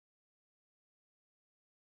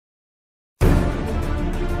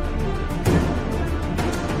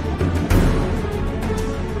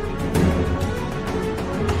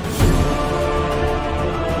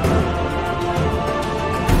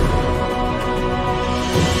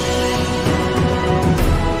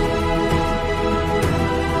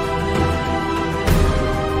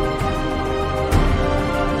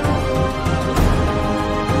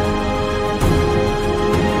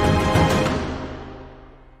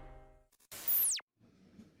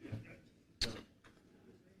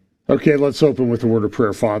Okay, let's open with a word of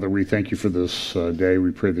prayer. Father, we thank you for this day.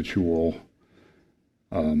 We pray that you will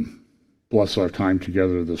bless our time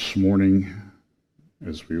together this morning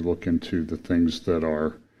as we look into the things that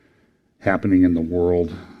are happening in the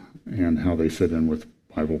world and how they fit in with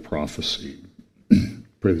Bible prophecy.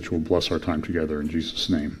 Pray that you will bless our time together in Jesus'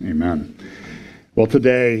 name. Amen. Well,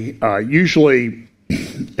 today, usually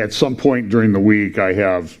at some point during the week, I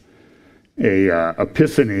have a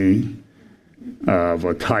epiphany of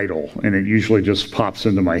a title, and it usually just pops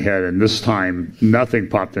into my head. And this time, nothing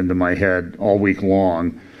popped into my head all week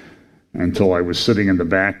long until I was sitting in the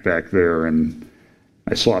back there, and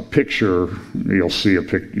I saw a picture. You'll see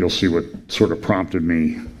what sort of prompted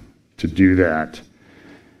me to do that.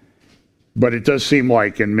 But it does seem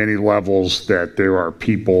like, in many levels, that there are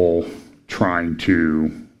people trying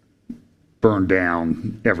to burn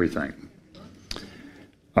down everything,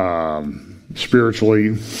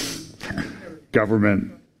 spiritually, government,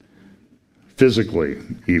 physically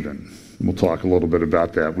even. We'll talk a little bit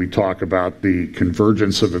about that. We talk about the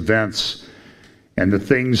convergence of events and the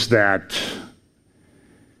things that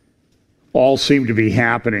all seem to be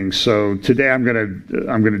happening. So today I'm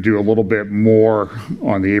going to do a little bit more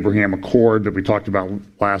on the Abraham Accord that we talked about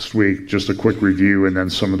last week, just a quick review and then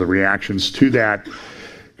some of the reactions to that,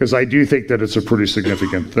 because I do think that it's a pretty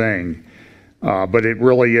significant thing. But it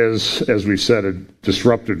really is, as we said, a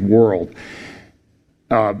disrupted world.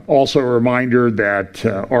 Also a reminder that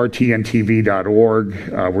rtntv.org,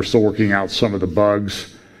 we're still working out some of the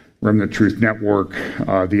bugs. Remnant Truth Network,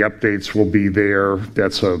 the updates will be there.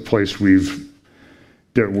 That's a place we're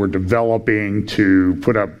developing to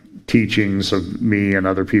put up teachings of me and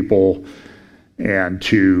other people and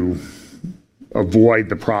to avoid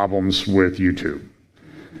the problems with YouTube.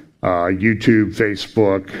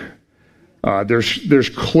 Facebook, there's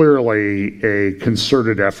clearly a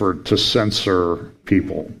concerted effort to censor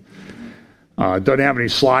people. Don't have any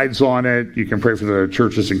slides on it. You can pray for the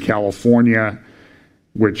churches in California,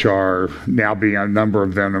 which are now a number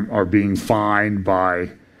of them are being fined by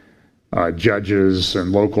judges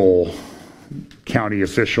and local county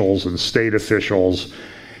officials and state officials.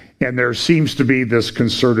 And there seems to be this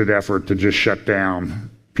concerted effort to just shut down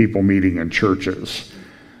people meeting in churches.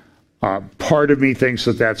 Part of me thinks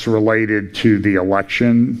that that's related to the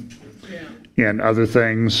election and other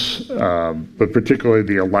things, but particularly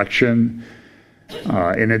the election.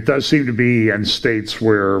 And it does seem to be in states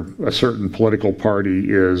where a certain political party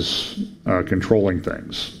is controlling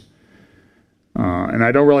things. And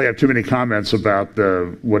I don't really have too many comments about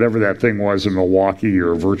whatever that thing was in Milwaukee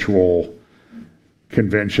or virtual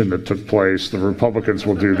convention that took place. The Republicans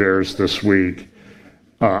will do theirs this week.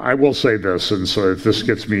 I will say this, and so if this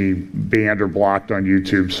gets me banned or blocked on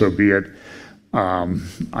YouTube, so be it.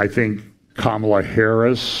 I think Kamala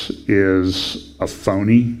Harris is a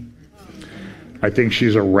phony. I think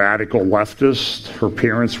she's a radical leftist. Her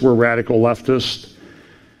parents were radical leftists.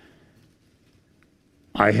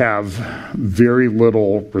 I have very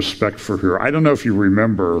little respect for her. I don't know if you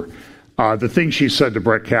remember, the things she said to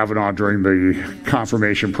Brett Kavanaugh during the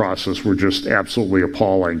confirmation process were just absolutely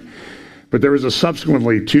appalling. But there was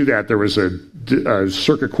subsequently to that, there was a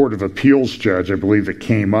Circuit Court of Appeals judge, I believe, that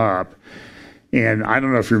came up. And I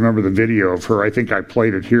don't know if you remember the video of her. I think I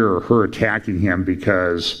played it here, her attacking him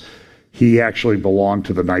because he actually belonged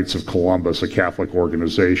to the Knights of Columbus, a Catholic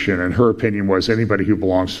organization. And her opinion was anybody who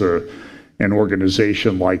belongs to an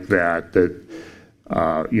organization like that,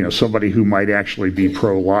 somebody who might actually be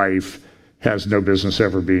pro-life has no business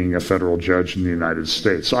ever being a federal judge in the United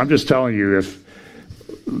States. So I'm just telling you, if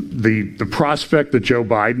the prospect that Joe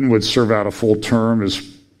Biden would serve out a full term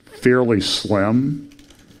is fairly slim.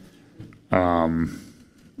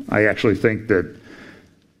 I actually think that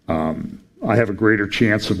I have a greater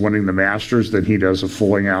chance of winning the Masters than he does of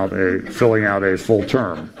filling out a full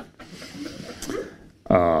term.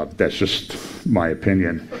 That's just my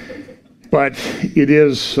opinion. But it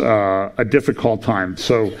is a difficult time.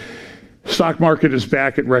 So stock market is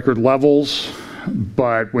back at record levels.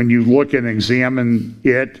 But when you look and examine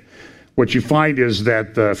it, what you find is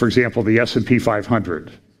that, for example, the S&P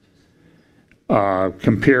 500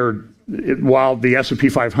 while the S&P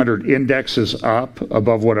 500 index is up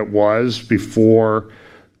above what it was before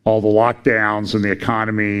all the lockdowns and the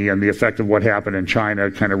economy and the effect of what happened in China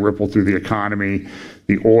kind of rippled through the economy,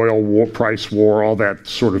 the oil price war, all that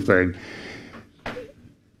sort of thing.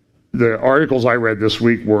 The articles I read this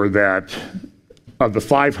week were that of the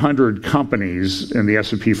 500 companies in the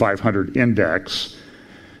S&P 500 index,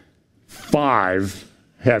 5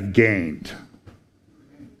 have gained.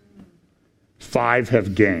 5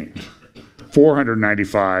 have gained.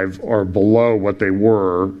 495 are below what they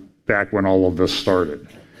were back when all of this started.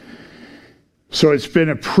 So it's been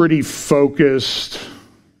a pretty focused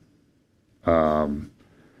uptick.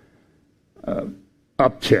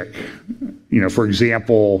 For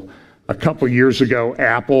example, a couple years ago,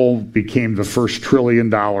 Apple became the first $1 trillion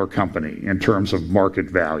company in terms of market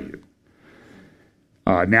value.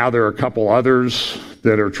 Now there are a couple others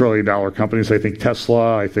that are $1 trillion companies. I think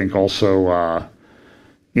Tesla, I think also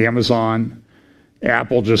Amazon.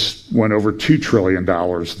 Apple just went over $2 trillion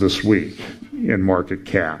this week in market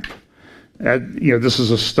cap. This is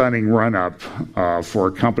a stunning run-up for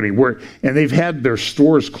a company and they've had their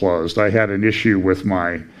stores closed. I had an issue with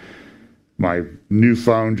my new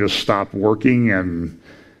phone just stopped working, and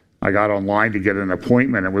I got online to get an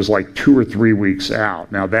appointment. It was like 2 or 3 weeks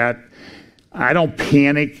out. Now I don't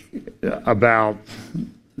panic about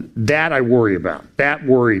that. I worry about. That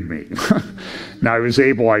worried me. Now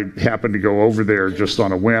I happened to go over there just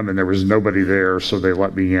on a whim, and there was nobody there, so they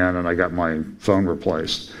let me in, and I got my phone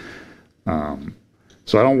replaced.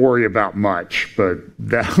 So I don't worry about much, but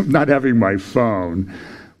not having my phone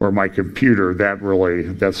or my computer,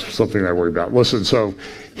 that's something I worry about. Listen, so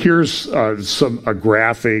here's a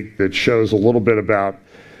graphic that shows a little bit about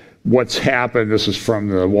what's happened. This is from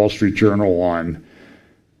the Wall Street Journal on,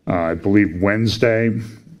 I believe, Wednesday.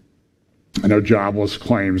 I know jobless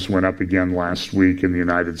claims went up again last week in the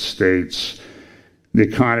United States. The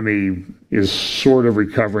economy is sort of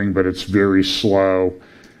recovering, but it's very slow.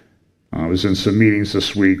 I was in some meetings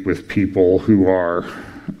this week with people who are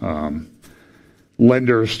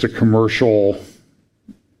lenders to commercial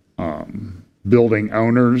building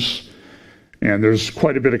owners, and there's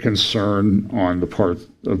quite a bit of concern on the part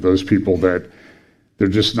of those people that they're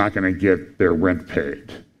just not going to get their rent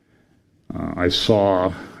paid. I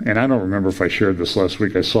saw, and I don't remember if I shared this last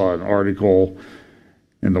week, I saw an article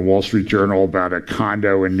in the Wall Street Journal about a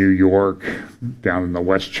condo in New York, down in the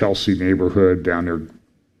West Chelsea neighborhood, down there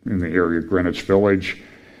in the area of Greenwich Village,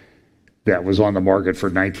 that was on the market for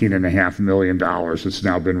 $19.5 million. It's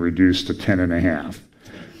now been reduced to $10.5 million.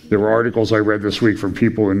 There were articles I read this week from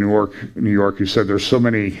people in New York who said there's so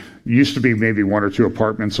many, used to be maybe 1 or 2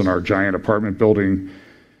 apartments in our giant apartment building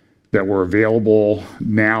that were available.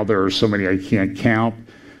 Now there are so many I can't count.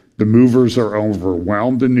 The movers are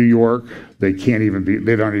overwhelmed in New York. They're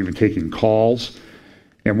not even taking calls.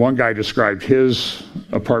 And one guy described his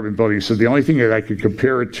apartment building. He said the only thing that I could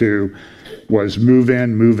compare it to was move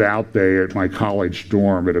in, move out day at my college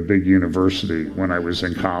dorm at a big university when I was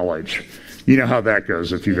in college. You know how that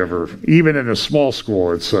goes if you've ever, even in a small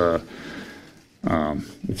school, it's a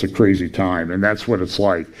crazy time, and that's what it's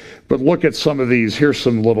like. But look at some of these. Here's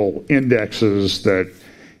some little indexes that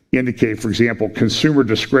indicate, for example, consumer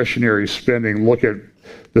discretionary spending. Look at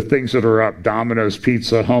the things that are up: Domino's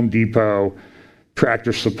Pizza, Home Depot,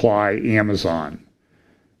 Tractor Supply, Amazon.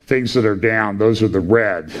 Things that are down, those are the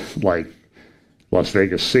red, like Las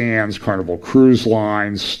Vegas Sands, Carnival Cruise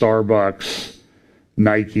Lines, Starbucks,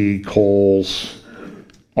 Nike, Kohl's.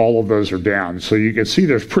 All of those are down. So you can see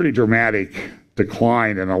there's pretty dramatic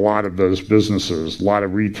decline in a lot of those businesses, a lot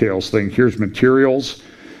of retail things. Here's materials.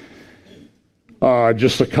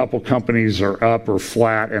 Just a couple companies are up or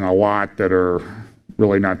flat, and a lot that are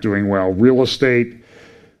really not doing well. Real estate,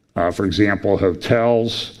 for example,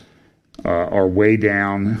 hotels are way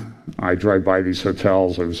down. I drive by these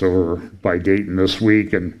hotels. I was over by Dayton this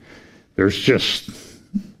week, and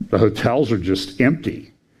the hotels are just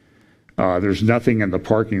empty. There's nothing in the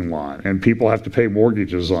parking lot, and people have to pay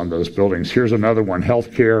mortgages on those buildings. Here's another one,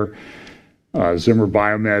 healthcare. Zimmer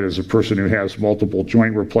Biomet is a person who has multiple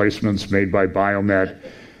joint replacements made by Biomet.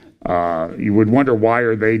 You would wonder, why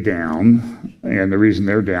are they down? And the reason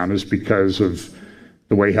they're down is because of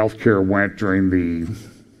the way healthcare went during the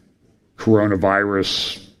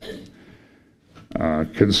coronavirus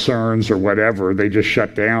concerns or whatever. They just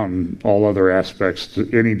shut down all other aspects,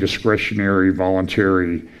 any discretionary,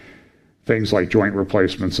 voluntary things like joint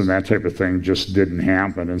replacements and that type of thing just didn't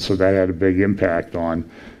happen. And so that had a big impact on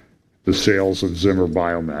the sales of Zimmer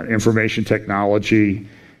Biomet. Information technology,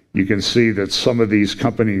 you can see that some of these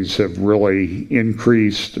companies have really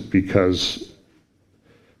increased because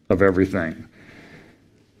of everything.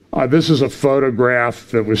 This is a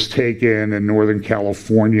photograph that was taken in Northern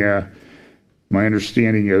California. My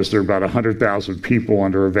understanding is there are about 100,000 people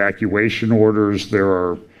under evacuation orders. There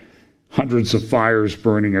are hundreds of fires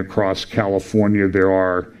burning across California. There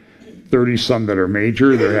are 30-some that are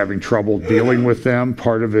major. They're having trouble dealing with them.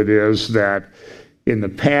 Part of it is that in the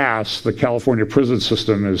past, the California prison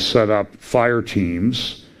system has set up fire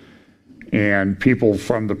teams, and people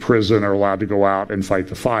from the prison are allowed to go out and fight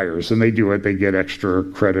the fires. And they do it. They get extra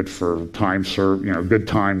credit for time served, good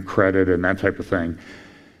time credit and that type of thing.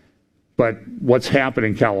 But what's happened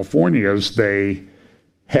in California is they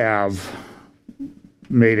have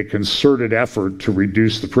made a concerted effort to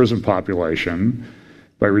reduce the prison population.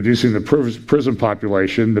 By reducing the prison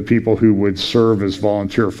population, the people who would serve as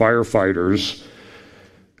volunteer firefighters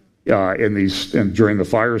during the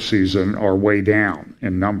fire season are way down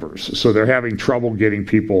in numbers. So they're having trouble getting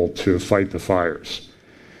people to fight the fires.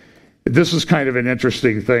 This is kind of an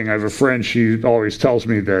interesting thing. I have a friend, she always tells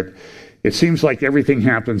me that it seems like everything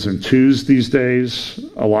happens in twos these days.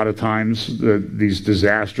 A lot of times these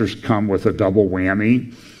disasters come with a double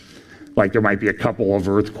whammy. Like there might be a couple of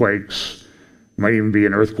earthquakes, might even be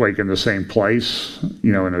an earthquake in the same place,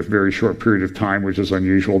 in a very short period of time, which is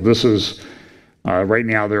unusual. This is, right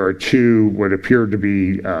now there are two what appear to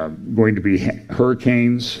be going to be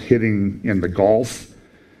hurricanes hitting in the Gulf.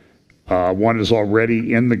 One is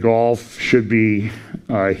already in the Gulf, should be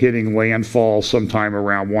hitting landfall sometime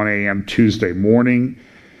around 1 a.m. Tuesday morning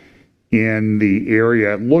in the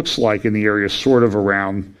area, it looks like in the area sort of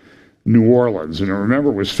around New Orleans. And remember,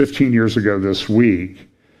 it was 15 years ago this week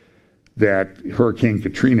that Hurricane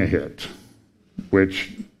Katrina hit,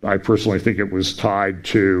 which I personally think it was tied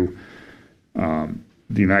to the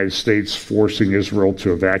United States forcing Israel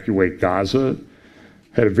to evacuate Gaza.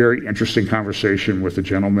 Had a very interesting conversation with a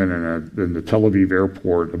gentleman in the Tel Aviv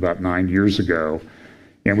airport about 9 years ago,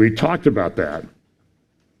 and we talked about that.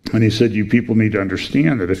 And he said, you people need to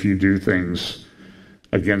understand that if you do things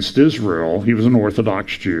against Israel, he was an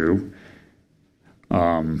Orthodox Jew,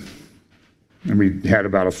 and we had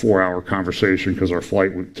about a 4-hour conversation because our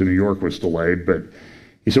flight to New York was delayed. But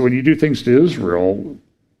he said, when you do things to Israel,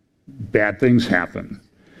 bad things happen.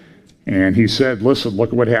 And he said, listen, look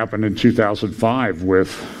at what happened in 2005 with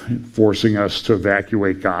forcing us to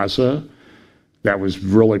evacuate Gaza. That was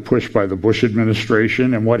really pushed by the Bush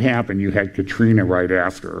administration. And what happened? You had Katrina right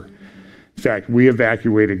after. In fact, we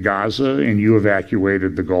evacuated Gaza and you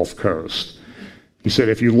evacuated the Gulf Coast. He said,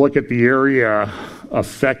 if you look at the area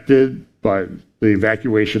affected by the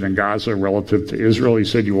evacuation in Gaza relative to Israel, he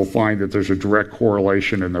said you will find that there's a direct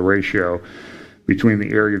correlation in the ratio between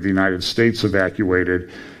the area of the United States evacuated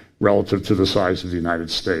relative to the size of the United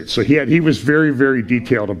States. So he was very, very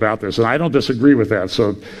detailed about this, and I don't disagree with that.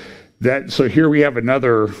 So here we have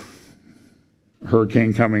another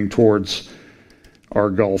hurricane coming towards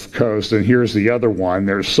our Gulf Coast, and here's the other one.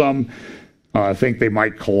 There's some, I think they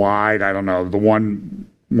might collide. I don't know. The one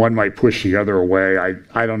might push the other away.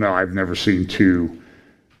 I don't know. I've never seen two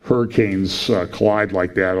hurricanes collide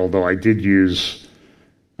like that, although I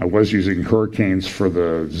was using hurricanes for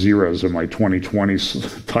the zeros in my 2020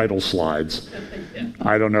 title slides.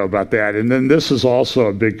 I don't know about that. And then this is also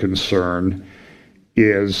a big concern,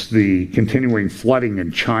 is the continuing flooding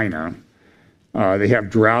in China. They have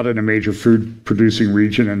drought in a major food producing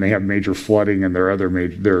region, and they have major flooding in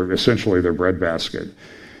they're essentially their breadbasket.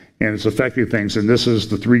 And it's affecting things. And this is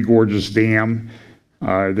the Three Gorges Dam.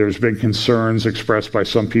 There's been concerns expressed by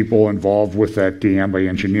some people involved with that dam, by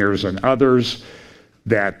engineers and others,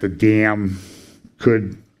 that the dam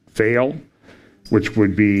could fail, which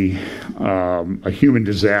would be a human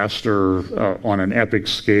disaster on an epic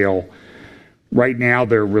scale. Right now,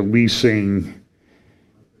 they're releasing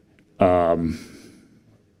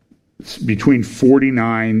between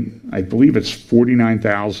 49, I believe it's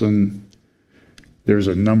 49,000. There's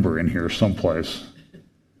a number in here someplace.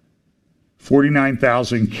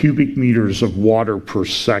 49,000 cubic meters of water per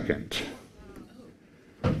second.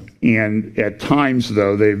 And at times,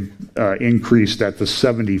 though, they've increased that to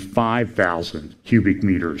 75,000 cubic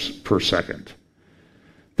meters per second.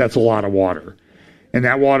 That's a lot of water. And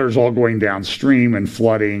that water is all going downstream and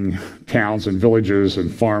flooding towns and villages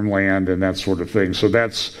and farmland and that sort of thing. So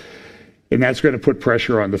that's going to put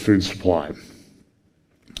pressure on the food supply.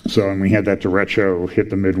 And we had that derecho hit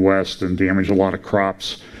the Midwest and damage a lot of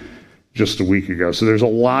crops just a week ago. So there's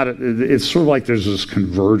it's sort of like there's this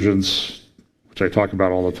convergence, which I talk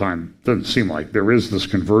about all the time. It doesn't seem like there is this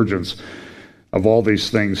convergence of all these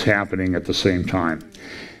things happening at the same time.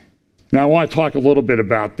 Now I want to talk a little bit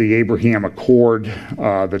about the Abraham Accord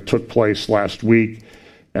that took place last week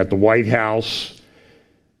at the White House.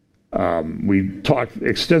 We talked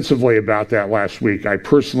extensively about that last week. I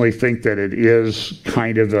personally think that it is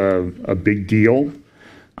kind of a big deal.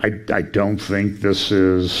 I don't think this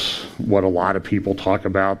is what a lot of people talk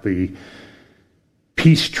about, the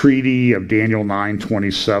peace treaty of Daniel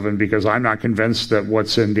 9:27, because I'm not convinced that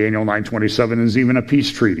what's in Daniel 9:27 is even a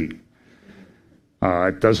peace treaty.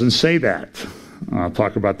 It doesn't say that. I'll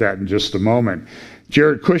talk about that in just a moment.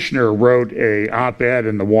 Jared Kushner wrote an op-ed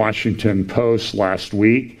in the Washington Post last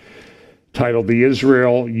week titled "The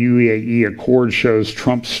Israel-UAE Accord Shows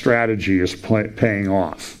Trump's Strategy is Paying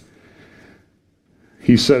Off."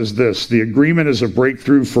 he says this: the agreement is a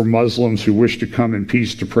breakthrough for Muslims who wish to come in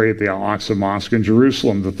peace to pray at the Al-Aqsa Mosque in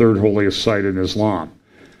Jerusalem, the third holiest site in Islam.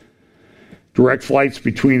 Direct flights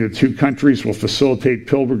between the two countries will facilitate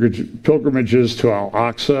pilgrimages to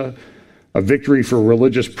Al-Aqsa, a victory for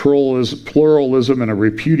religious pluralism and a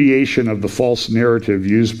repudiation of the false narrative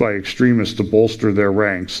used by extremists to bolster their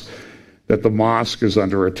ranks that the mosque is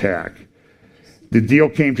under attack. The deal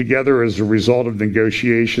came together as a result of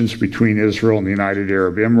negotiations between Israel and the United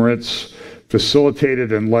Arab Emirates,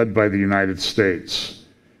 facilitated and led by the United States.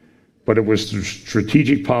 But it was the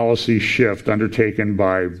strategic policy shift undertaken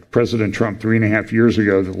by President Trump 3.5 years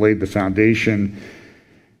ago that laid the foundation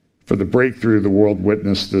for the breakthrough the world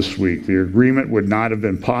witnessed this week. The agreement would not have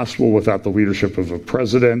been possible without the leadership of a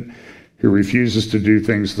president who refuses to do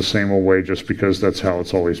things the same old way just because that's how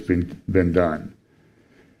it's always been done.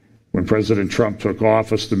 When President Trump took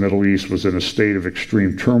office, the Middle East was in a state of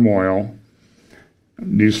extreme turmoil.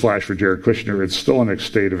 Newsflash for Jared Kushner, it's still in a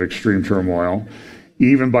state of extreme turmoil,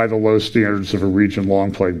 even by the low standards of a region long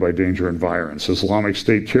plagued by danger and violence. Islamic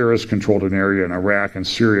State terrorists controlled an area in Iraq and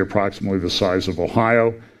Syria approximately the size of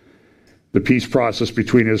Ohio. The peace process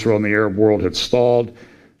between Israel and the Arab world had stalled.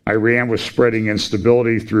 Iran was spreading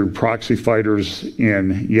instability through proxy fighters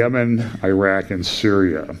in Yemen, Iraq, and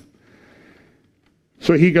Syria.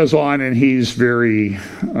 So he goes on and he's very,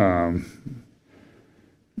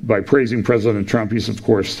 by praising President Trump, he's of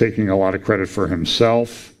course taking a lot of credit for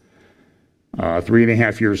himself.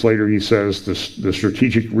 3.5 years later, he says the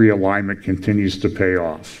strategic realignment continues to pay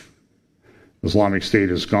off. Islamic State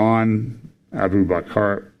is gone. Abu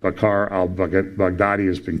Bakr al-Baghdadi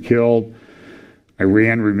has been killed.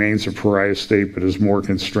 Iran remains a pariah state, but is more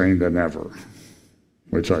constrained than ever,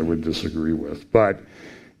 which I would disagree with. But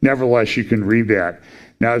nevertheless, you can read that.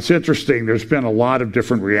 Now, it's interesting. There's been a lot of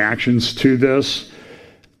different reactions to this.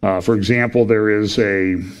 For example, there is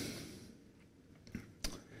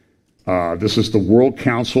this is the World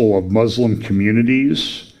Council of Muslim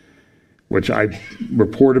Communities, which I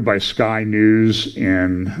reported by Sky News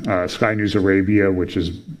Arabia, which is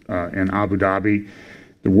in Abu Dhabi.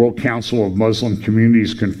 The World Council of Muslim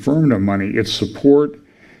Communities confirmed on Monday its support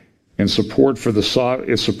for the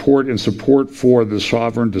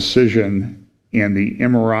sovereign decision and the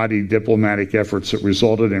Emirati diplomatic efforts that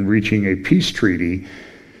resulted in reaching a peace treaty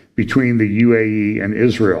between the UAE and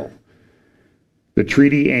Israel. The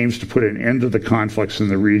treaty aims to put an end to the conflicts in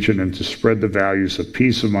the region and to spread the values of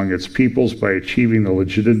peace among its peoples by achieving the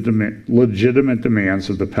legitimate demands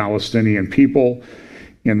of the Palestinian people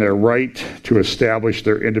and their right to establish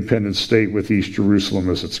their independent state with East Jerusalem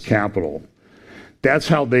as its capital. That's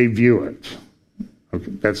how they view it.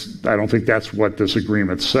 Okay, I don't think that's what this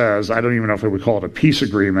agreement says. I don't even know if I would call it a peace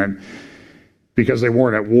agreement because they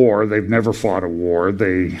weren't at war. They've never fought a war.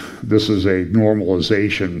 This is a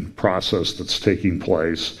normalization process that's taking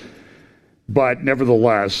place. But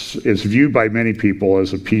nevertheless, it's viewed by many people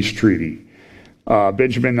as a peace treaty.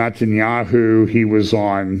 Benjamin Netanyahu, he was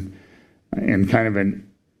on, in kind of an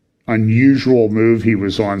unusual move, he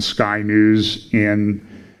was on Sky News in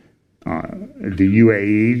the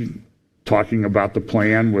UAE talking about the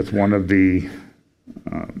plan with one of the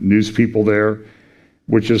news people there,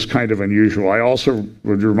 which is kind of unusual. I also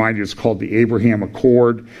would remind you it's called the Abraham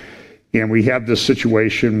Accord, and we have this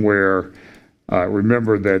situation where,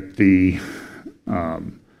 remember that the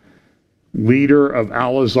leader of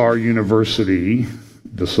Al-Azhar University,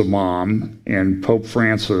 the Imam, and Pope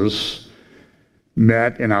Francis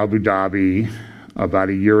met in Abu Dhabi about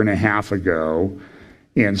 1.5 years ago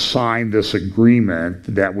and signed this agreement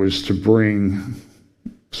that was to bring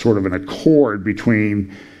sort of an accord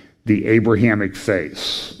between the Abrahamic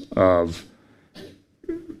faiths of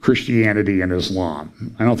Christianity and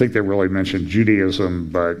Islam. I don't think they really mentioned Judaism,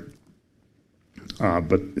 but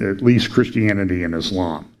at least Christianity and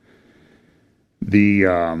Islam.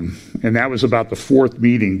 And that was about the 4th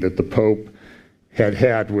meeting that the Pope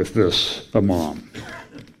had with this Imam.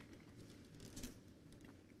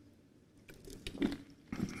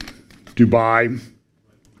 Dubai,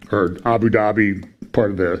 or Abu Dhabi,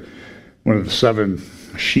 part of one of the 7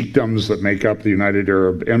 sheikdoms that make up the United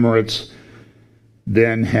Arab Emirates,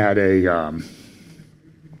 then had they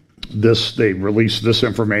released this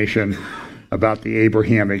information about the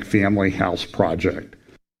Abrahamic Family House Project.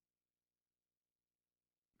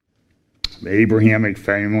 The Abrahamic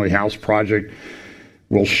Family House Project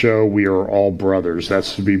will show we are all brothers.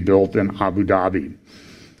 That's to be built in Abu Dhabi.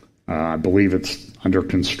 I believe it's under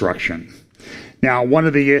construction. Now,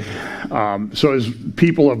 so as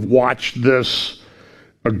people have watched this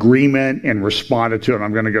agreement and responded to it,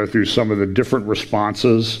 I'm going to go through some of the different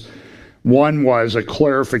responses. One was a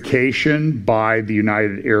clarification by the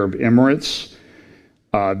United Arab Emirates.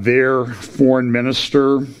 Their foreign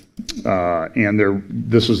minister, and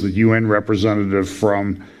this is the UN representative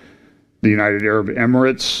from the United Arab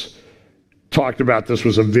Emirates, talked about this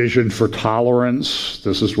was a vision for tolerance.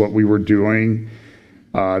 This is what we were doing.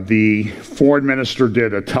 The foreign minister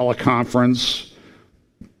did a teleconference,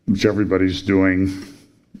 which everybody's doing.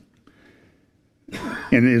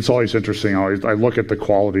 And it's always interesting. I look at the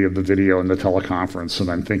quality of the video in the teleconference,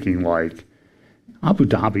 and I'm thinking, like, Abu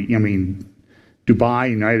Dhabi, I mean, Dubai,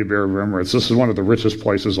 United Arab Emirates, this is one of the richest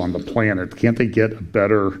places on the planet. Can't they get a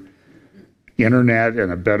better internet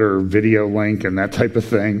and a better video link and that type of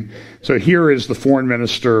thing? So here is the foreign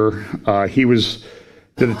minister. He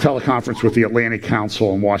did a teleconference with the Atlantic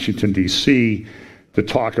Council in Washington, D.C. to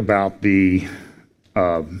talk about the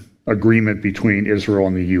agreement between Israel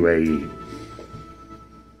and the UAE.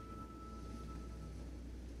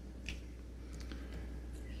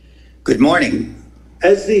 Good morning.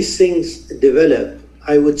 As these things develop,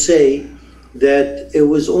 I would say that it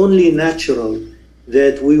was only natural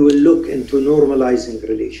that we will look into normalizing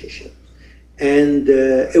relationship. And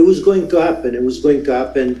it was going to happen. It was going to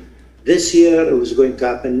happen this year, it was going to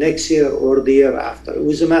happen next year or the year after. It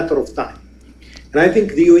was a matter of time. And I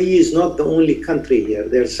think the UAE is not the only country here.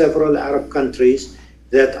 There are several Arab countries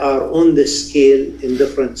that are on this scale in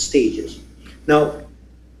different stages. Now,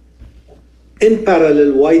 in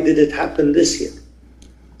parallel, why did it happen this year?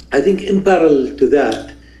 I think in parallel to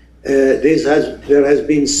that, there has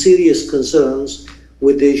been serious concerns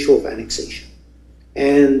with the issue of annexation.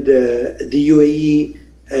 And the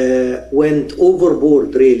UAE went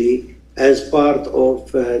overboard, really, as part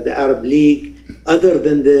of the Arab League. Other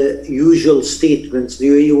than the usual statements, the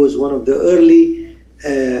UAE was one of the early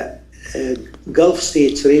Gulf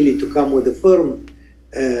states, really, to come with a firm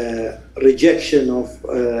rejection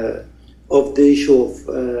of the issue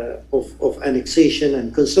of annexation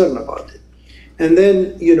and concern about it. And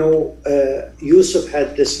then, Yusuf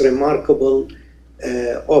had this remarkable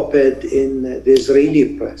op-ed in the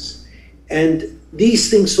Israeli press. And these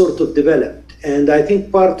things sort of developed. And I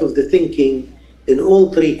think part of the thinking in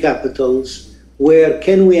all three capitals were,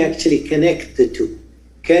 can we actually connect the two?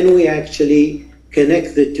 Can we actually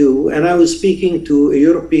connect the two? And I was speaking to a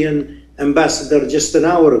European ambassador just an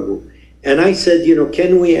hour ago. And I said,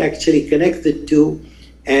 can we actually connect the two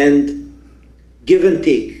and give and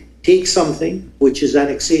take something, which is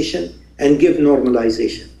annexation, and give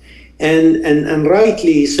normalization. And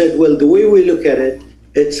rightly he said, well, the way we look at it,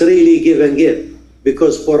 it's really give and give,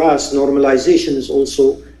 because for us, normalization is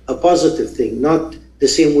also a positive thing, not the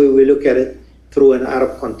same way we look at it through an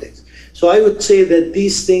Arab context. So I would say that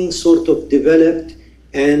these things sort of developed,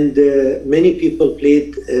 and many people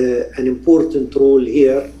played an important role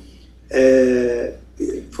here.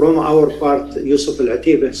 From our part, Yusuf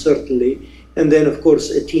Al-Ateba, certainly, and then, of course,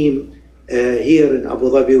 a team here in Abu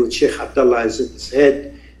Dhabi with Sheikh Abdullah as its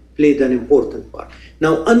head played an important part.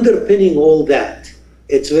 Now, underpinning all that,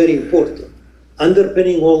 it's very important.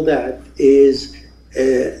 Underpinning all that is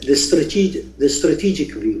the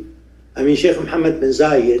strategic view. I mean, Sheikh Mohammed bin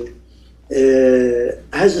Zayed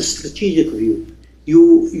has a strategic view.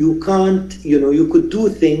 You can't, you could do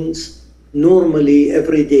things normally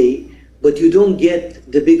every day, but you don't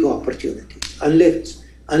get the big opportunities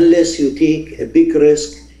unless you take a big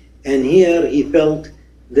risk. And here he felt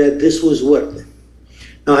that this was worth it.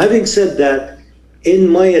 Now, having said that, in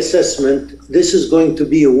my assessment, this is going to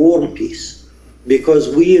be a warm peace,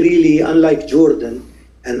 because we really, unlike Jordan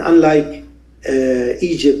and unlike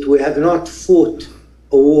Egypt, we have not fought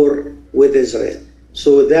a war with Israel.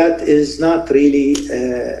 So that is not really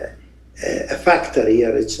a factor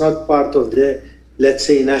here. It's not part of the, let's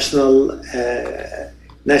say, national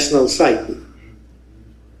psyche.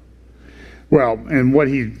 Well, and what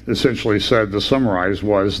he essentially said, to summarize,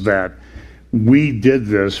 was that we did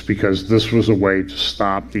this because this was a way to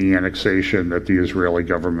stop the annexation that the Israeli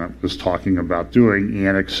government was talking about doing,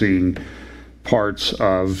 annexing parts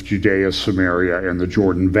of Judea, Samaria, and the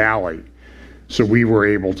Jordan Valley. So we were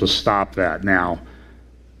able to stop that. Now,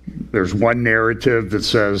 there's one narrative that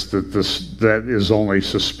says that that is only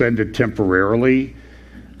suspended temporarily.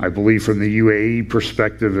 I believe from the UAE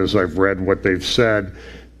perspective, as I've read what they've said,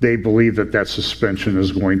 they believe that that suspension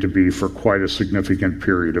is going to be for quite a significant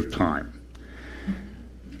period of time.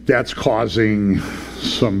 That's causing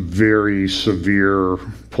some very severe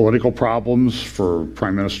political problems for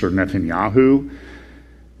Prime Minister Netanyahu.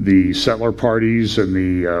 The settler parties and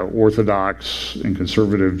the Orthodox and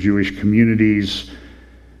conservative Jewish communities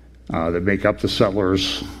that make up the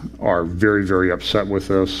settlers are very, very upset with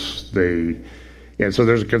this. And so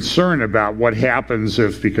there's a concern about what happens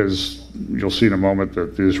if, because you'll see in a moment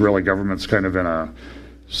that the Israeli government's kind of in a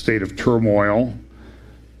state of turmoil,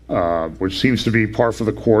 which seems to be par for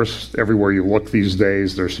the course. Everywhere you look these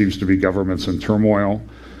days, there seems to be governments in turmoil.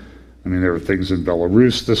 I mean, there were things in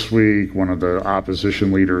Belarus this week. One of the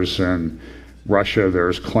opposition leaders in Russia,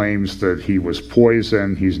 there's claims that he was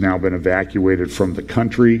poisoned. He's now been evacuated from the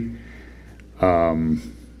country.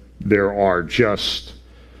 There are just,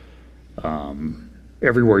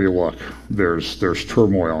 everywhere you look, there's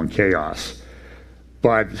turmoil and chaos.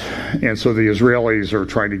 And so the Israelis are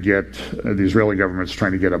trying to get, the Israeli government's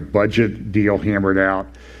trying to get a budget deal hammered out.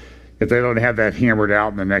 If they don't have that hammered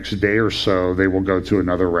out in the next day or so, they will go to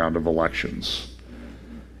another round of elections.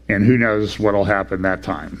 And who knows what will happen that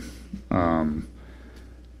time.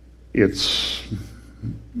 It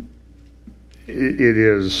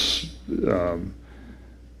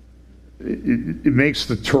makes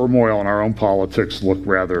the turmoil in our own politics look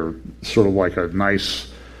rather sort of like a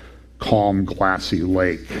nice, calm, glassy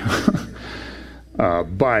lake.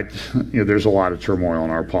 But there's a lot of turmoil in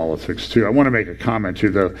our politics too. I want to make a comment too,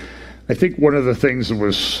 though. I think one of the things that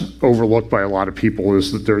was overlooked by a lot of people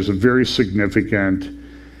is that there's a very significant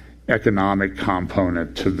economic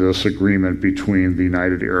component to this agreement between the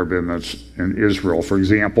United Arab Emirates and Israel. For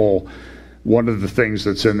example, one of the things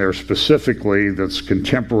that's in there specifically that's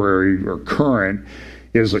contemporary or current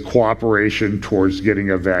is a cooperation towards getting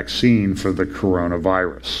a vaccine for the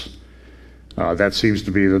coronavirus. That seems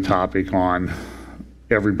to be the topic on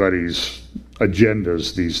everybody's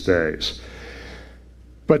agendas these days.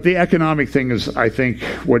 But the economic thing is, I think,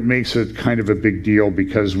 what makes it kind of a big deal,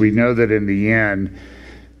 because we know that in the end,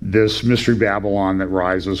 this Mystery Babylon that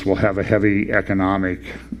rises will have a heavy economic,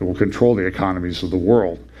 it will control the economies of the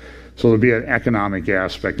world. So there'll be an economic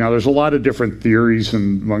aspect. Now, there's a lot of different theories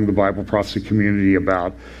among the Bible prophecy community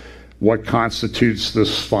about what constitutes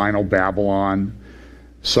this final Babylon.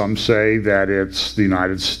 Some say that it's the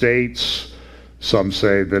United States. Some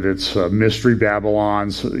say that it's Mystery Babylon.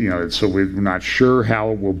 So we're not sure how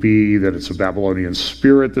it will be, that it's a Babylonian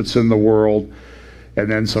spirit that's in the world.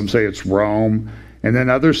 And then some say it's Rome. And then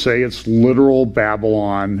others say it's literal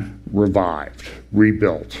Babylon revived,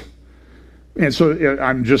 rebuilt. And so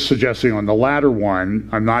I'm just suggesting on the latter one,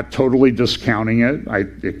 I'm not totally discounting it.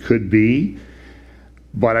 It could be.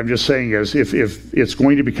 But I'm just saying is if it's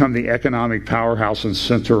going to become the economic powerhouse and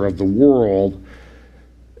center of the world,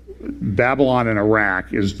 Babylon in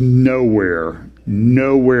Iraq is nowhere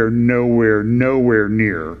near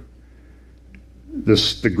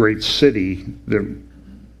the great city that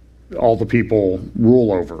all the people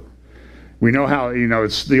rule over. We know how,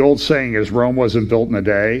 it's the old saying is Rome wasn't built in a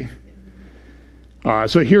day.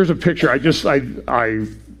 So here's a picture. I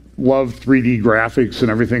love 3D graphics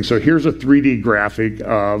and everything. So here's a 3D graphic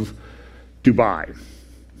of Dubai.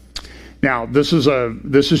 Now, this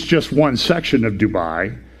is just one section of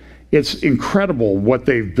Dubai. It's incredible what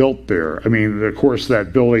they've built there. I mean, of course,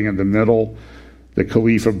 that building in the middle, the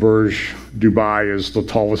Khalifa Burj Dubai, is the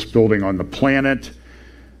tallest building on the planet.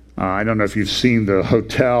 I don't know if you've seen the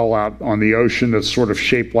hotel out on the ocean that's sort of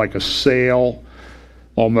shaped like a sail,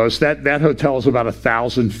 almost. That hotel is about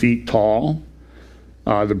 1,000 feet tall.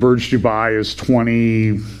 The Burj Dubai is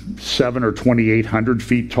 2,700 or 2,800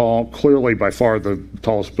 feet tall, clearly by far the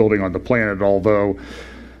tallest building on the planet, although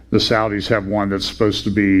the Saudis have one that's supposed to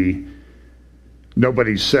be,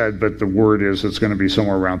 nobody said, but the word is it's going to be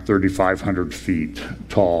somewhere around 3,500 feet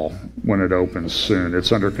tall when it opens soon.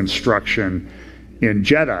 It's under construction in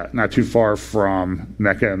Jeddah, not too far from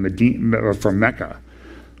Mecca and Medina, from Mecca,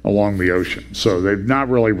 along the ocean. So they've not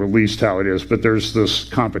really released how it is, but there's this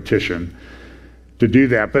competition to do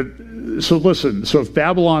that. But so listen, so if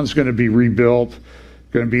Babylon's going to be rebuilt,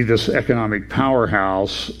 going to be this economic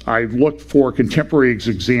powerhouse, I looked for contemporary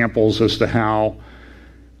examples as to how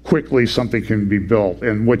quickly something can be built.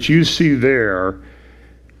 And what you see there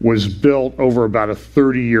was built over about a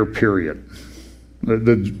 30-year period.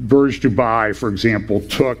 The Burj Dubai, for example,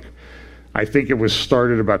 I think it was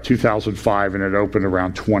started about 2005 and it opened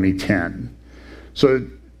around 2010. So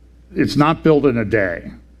it's not built in a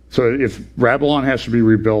day. So if Babylon has to be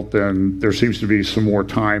rebuilt, then there seems to be some more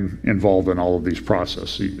time involved in all of these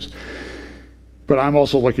processes. But I'm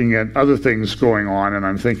also looking at other things going on, and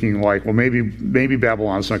I'm thinking like, well, maybe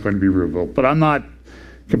Babylon's not going to be rebuilt. But I'm not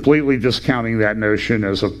completely discounting that notion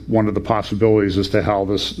as one of the possibilities as to how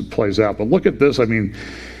this plays out. But look at this. I mean,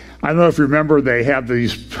 I don't know if you remember, they have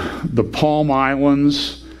the Palm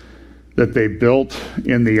Islands that they built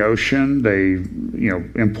in the ocean. They,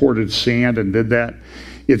 imported sand and did that.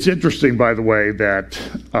 It's interesting, by the way, that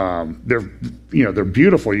they're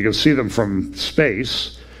beautiful. You can see them from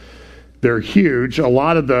space. They're huge. A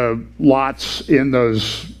lot of the lots in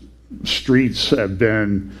those streets have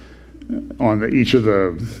been each of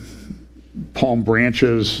the palm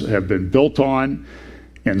branches have been built on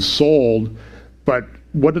and sold. But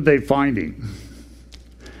what are they finding?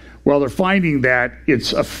 Well, they're finding that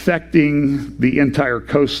it's affecting the entire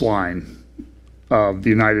coastline of the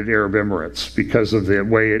United Arab Emirates because of the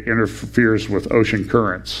way it interferes with ocean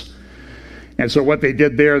currents. And so what they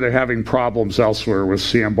did there, they're having problems elsewhere with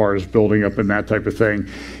sandbars building up and that type of thing.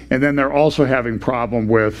 And then they're also having problem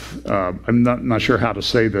with, I'm not sure how to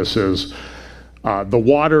say this, is the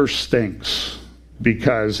water stinks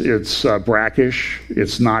because it's brackish.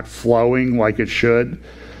 It's not flowing like it should.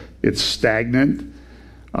 It's stagnant.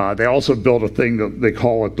 They also built a thing that they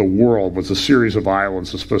call it the world. It's a series of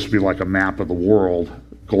islands. It's supposed to be like a map of the world,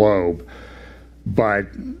 globe. But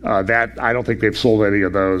that I don't think they've sold any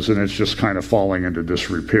of those, and it's just kind of falling into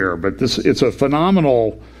disrepair. But it's a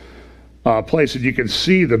phenomenal place, and you can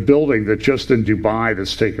see the building that just in Dubai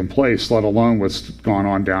that's taken place, let alone what's gone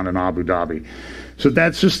on down in Abu Dhabi. So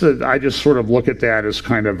that's just I just sort of look at that as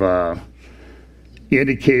kind of a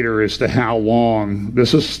indicator as to how long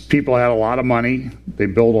people had a lot of money. They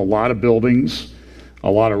built a lot of buildings, a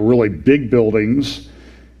lot of really big buildings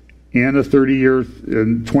in a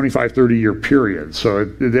 25, 30-year period. So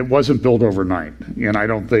it wasn't built overnight. And I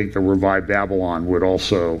don't think a revived Babylon would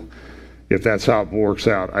also, if that's how it works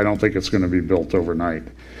out, I don't think it's going to be built overnight.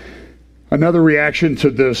 Another reaction to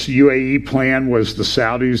this UAE plan was the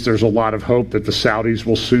Saudis. There's a lot of hope that the Saudis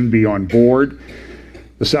will soon be on board.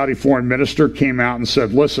 The Saudi foreign minister came out and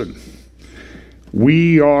said, listen,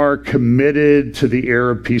 we are committed to the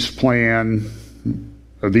Arab Peace Plan,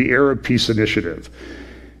 or the Arab Peace Initiative.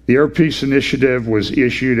 The Arab Peace Initiative was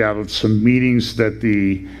issued out of some meetings that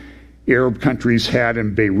the Arab countries had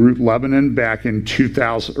in Beirut, Lebanon, back in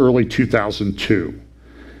early 2002.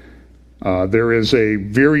 There is a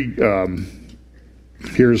very,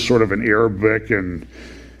 here's sort of an Arabic and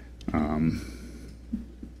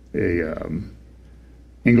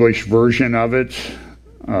English version of it.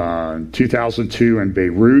 2002 in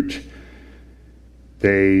Beirut.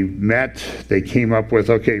 They came up with,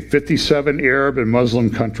 57 Arab and Muslim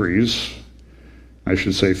countries. I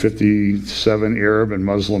should say 57 Arab and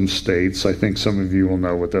Muslim states. I think some of you will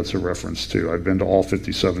know what that's a reference to. I've been to all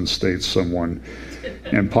 57 states, someone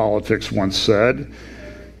in politics once said,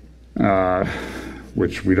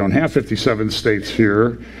 which we don't have 57 states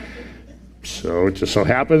here. So it just so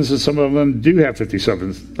happens that some of them do have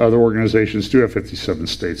 57, other organizations do have 57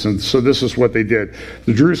 states. And so this is what they did.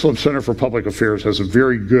 The Jerusalem Center for Public Affairs has a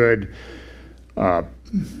very good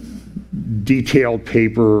detailed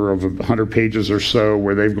paper of 100 pages or so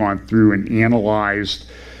where they've gone through and analyzed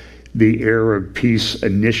the Arab Peace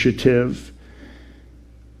Initiative.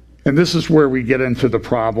 And this is where we get into the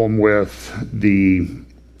problem with the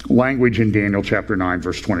language in Daniel chapter 9,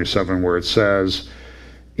 verse 27, where it says,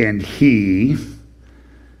 and he,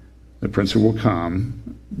 the prince who will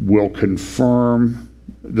come, will confirm,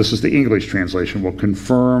 this is the English translation, will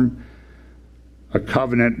confirm a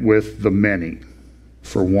covenant with the many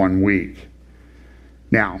for 1 week.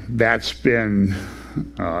 Now, that's been,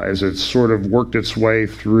 as it's sort of worked its way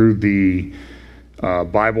through the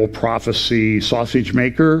Bible prophecy sausage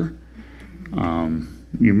maker.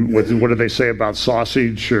 What do they say about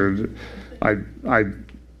sausage? Or I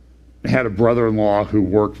had a brother-in-law who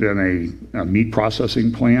worked in a meat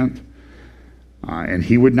processing plant, and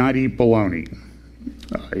he would not eat bologna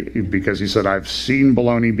because he said, I've seen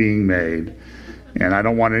bologna being made, and I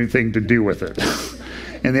don't want anything to do with it.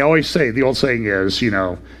 And they always say, the old saying is,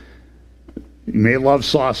 you may love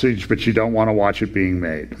sausage, but you don't want to watch it being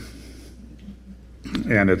made.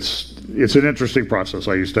 And it's an interesting process.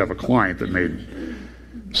 I used to have a client that made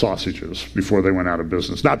sausages before they went out of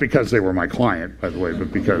business. Not because they were my client, by the way,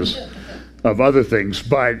 but because of other things.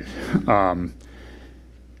 But and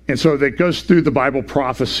so that goes through the Bible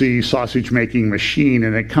prophecy sausage making machine,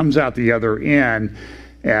 and it comes out the other end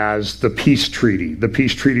as the peace treaty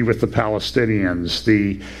with the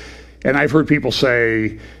Palestinians. And I've heard people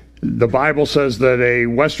say the Bible says that a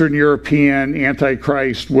Western European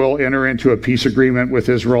Antichrist will enter into a peace agreement with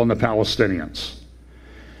Israel and the Palestinians.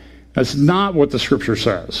 That's not what the Scripture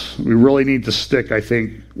says. We really need to stick, I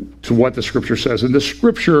think, to what the Scripture says. And the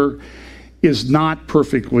Scripture is not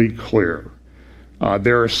perfectly clear.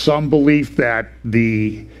 There is some belief that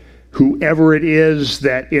whoever it is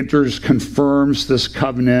that confirms this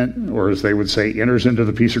covenant, or as they would say, enters into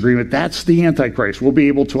the peace agreement, that's the Antichrist. We'll be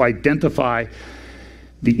able to identify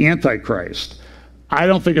the Antichrist. I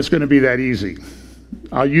don't think it's going to be that easy.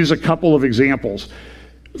 I'll use a couple of examples.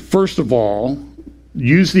 First of all,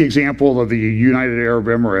 use the example of the United Arab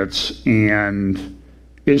Emirates and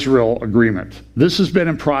Israel agreement. This has been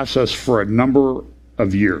in process for a number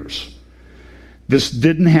of years. This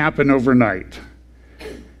didn't happen overnight.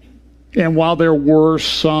 And while there were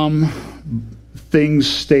some things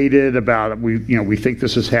stated about we think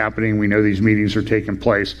this is happening, we know these meetings are taking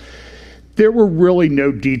place, there were really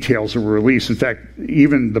no details that were released. In fact,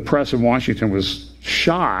 even the press in Washington was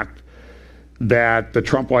shocked that the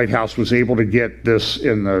Trump White House was able to get this,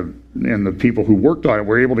 and the people who worked on it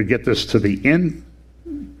were able to get this to the end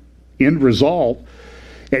result,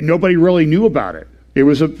 and nobody really knew about it. It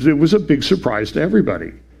was a big surprise to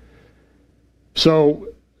everybody. So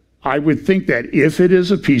I would think that if it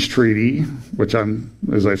is a peace treaty, which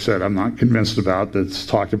as I've said, I'm not convinced about, that's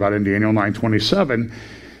talked about in Daniel 9:27,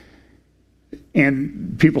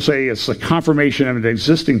 and people say it's a confirmation of an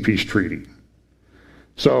existing peace treaty.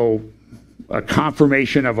 So a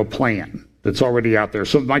confirmation of a plan that's already out there.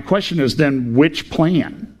 So my question is then, which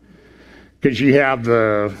plan? Because you have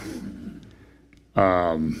the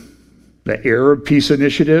Arab Peace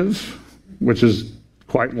Initiative, which is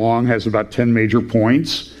quite long, has about 10 major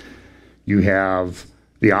points. You have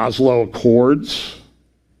the Oslo Accords.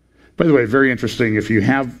 By the way, very interesting, if you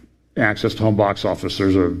have access to Home Box Office,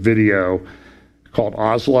 there's a video called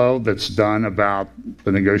Oslo that's done about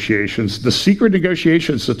the negotiations, the secret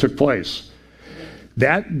negotiations that took place.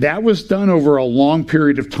 That was done over a long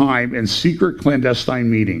period of time in secret clandestine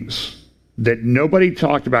meetings that nobody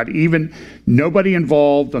talked about, even nobody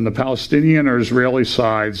involved on the Palestinian or Israeli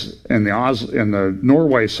sides and the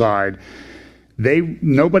Norway side.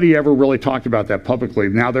 Nobody ever really talked about that publicly.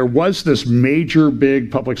 Now, there was this major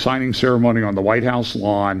big public signing ceremony on the White House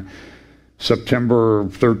lawn, September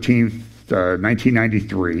 13th,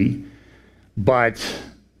 1993.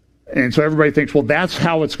 And so everybody thinks, well, that's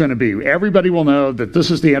how it's going to be. Everybody will know that this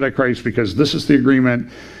is the Antichrist because this is the agreement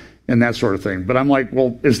and that sort of thing. But I'm like,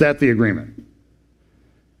 well, is that the agreement?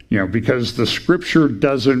 Because the scripture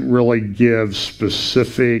doesn't really give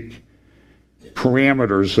specific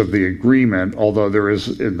parameters of the agreement, although there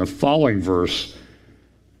is in the following verse,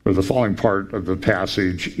 or the following part of the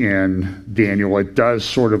passage in Daniel, it does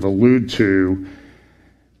sort of allude to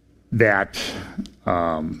that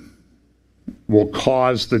will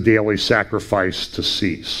cause the daily sacrifice to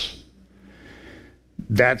cease.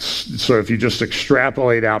 So if you just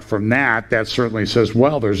extrapolate out from that certainly says,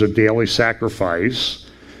 well, there's a daily sacrifice.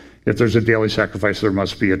 If there's a daily sacrifice, there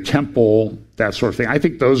must be a temple, that sort of thing. I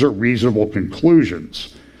think those are reasonable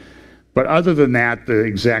conclusions. But other than that, the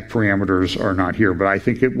exact parameters are not here. But I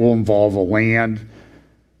think it will involve a land,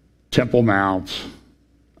 Temple Mount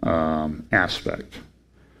aspect.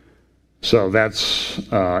 So that's,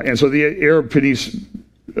 and so the Arab Peace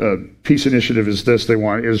Initiative is this. They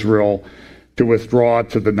want Israel to withdraw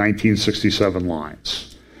to the 1967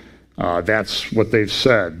 lines. That's what they've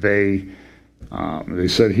said. They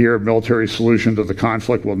said here, military solution to the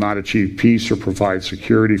conflict will not achieve peace or provide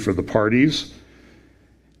security for the parties.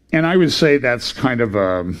 And I would say that's kind of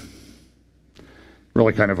a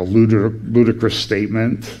ludicrous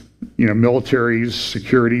statement. Military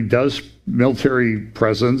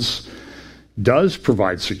presence does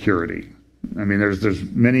provide security. I mean, there's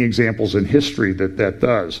many examples in history that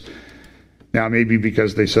does. Now, maybe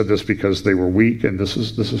because they said this because they were weak, and this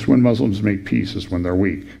is when Muslims make peace, is when they're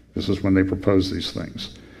weak. This is when they propose these things.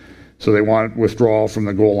 So they want withdrawal from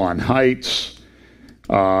the Golan Heights.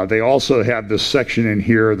 They also have this section in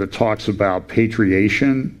here that talks about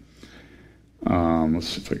patriation. Let's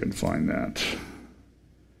see if I can find that.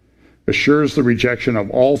 Assures the rejection of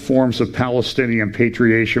all forms of Palestinian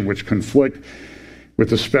patriation which conflict with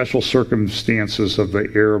the special circumstances of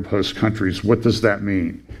the Arab host countries. What does that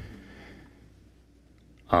mean?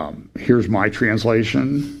 Here's my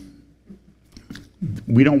translation.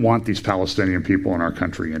 We don't want these Palestinian people in our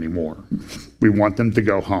country anymore. We want them to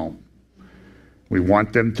go home. We don't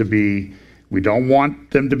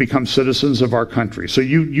want them to become citizens of our country. So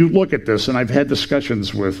you look at this, and I've had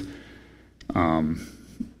discussions with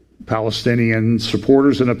Palestinian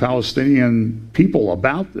supporters and Palestinian people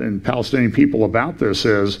about this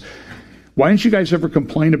is, why didn't you guys ever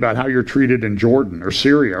complain about how you're treated in Jordan or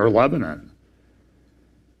Syria or Lebanon?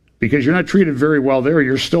 Because you're not treated very well there.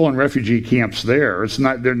 You're still in refugee camps there.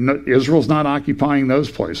 Israel's not occupying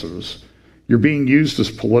those places. You're being used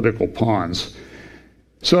as political pawns.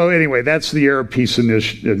 So anyway, that's the Arab Peace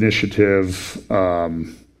Initiative.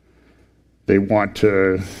 They want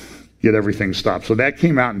to get everything stopped. So that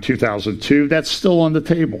came out in 2002. That's still on the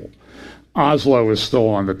table. Oslo is still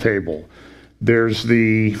on the table. There's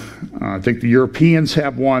I think the Europeans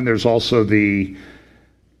have one. There's also the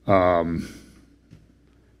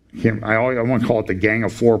I want to call it the Gang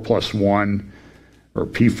of 4+1 or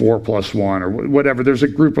P4+1 or whatever. There's a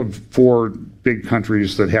group of 4 big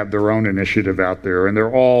countries that have their own initiative out there, and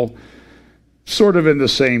they're all sort of in the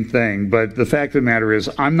same thing. But the fact of the matter is,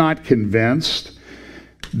 I'm not convinced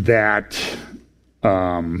that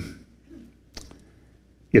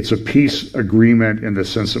it's a peace agreement in the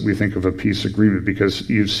sense that we think of a peace agreement, because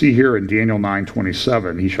you see here in Daniel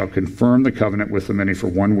 9:27, he shall confirm the covenant with the many for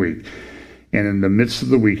 1 week. And in the midst of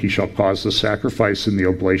the week, he shall cause the sacrifice and the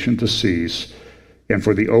oblation to cease. And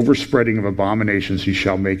for the overspreading of abominations, he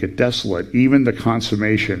shall make it desolate. Even the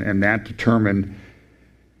consummation and that determined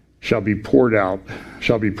shall be poured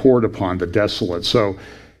upon the desolate. So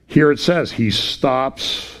here it says he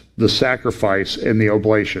stops the sacrifice and the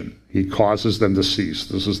oblation. He causes them to cease.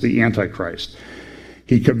 This is the Antichrist.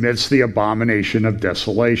 He commits the abomination of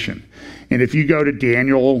desolation. And if you go to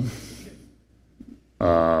Daniel,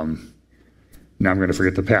 now I'm going to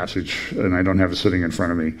forget the passage, and I don't have it sitting in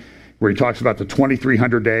front of me, where he talks about the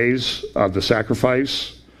 2,300 days of the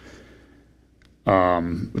sacrifice.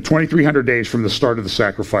 2,300 days from the start of the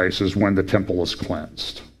sacrifice is when the temple is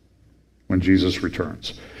cleansed, when Jesus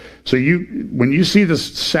returns. So when you see the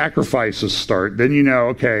sacrifices start, then you know,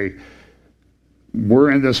 okay, we're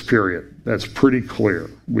in this period. That's pretty clear.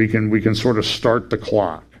 We can sort of start the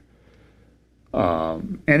clock.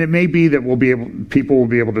 And it may be that people will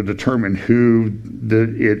be able to determine who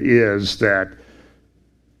it is that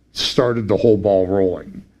started the whole ball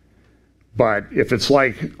rolling. But if it's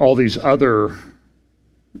like all these other,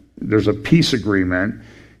 there's a peace agreement,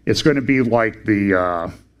 it's going to be like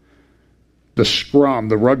the scrum,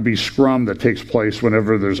 the rugby scrum that takes place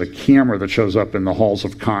whenever there's a camera that shows up in the halls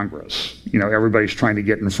of Congress. You know, everybody's trying to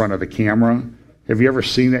get in front of the camera. Have you ever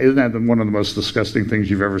seen that? Isn't that one of the most disgusting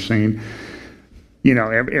things you've ever seen? You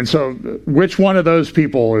know, and so which one of those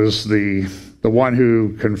people is the one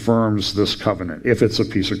who confirms this covenant, if it's a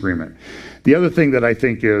peace agreement? The other thing that I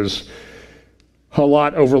think is a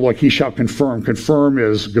lot overlooked, he shall confirm. Confirm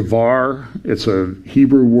is gavar. It's a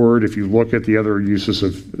Hebrew word. If you look at the other uses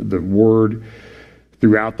of the word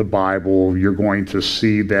throughout the Bible, you're going to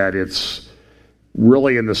see that it's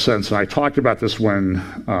really in the sense, and I talked about this when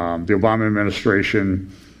the Obama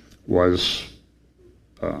administration was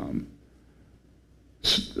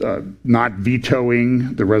not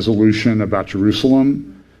vetoing the resolution about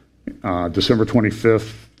Jerusalem, December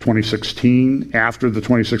 25th, 2016, after the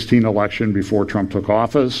 2016 election, before Trump took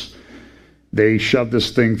office. They shoved this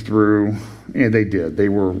thing through, and they did. They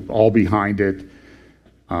were all behind it.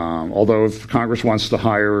 Although if Congress wants to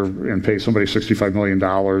hire and pay somebody $65 million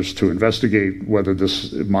to investigate whether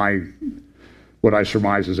what I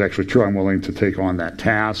surmise is actually true, I'm willing to take on that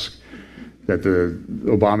task, that the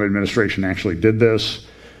Obama administration actually did this.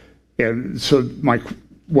 And so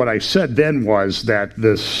what I said then was that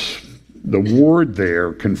the word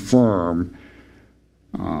there, confirm,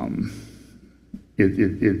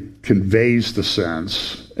 it conveys the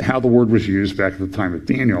sense, how the word was used back at the time of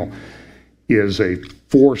Daniel, is a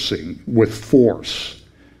forcing with force.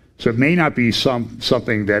 So it may not be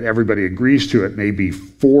something that everybody agrees to. It may be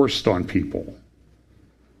forced on people.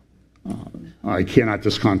 I cannot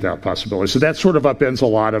discount that possibility. So that sort of upends a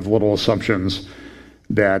lot of little assumptions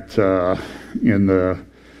that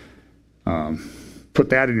put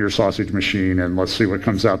that in your sausage machine and let's see what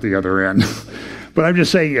comes out the other end. But I'm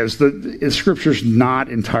just saying Scripture's not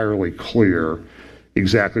entirely clear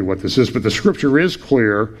exactly what this is, but the Scripture is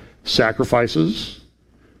clear. Sacrifices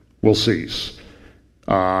will cease.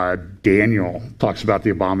 Daniel talks about the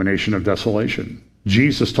abomination of desolation.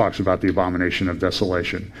 Jesus talks about the abomination of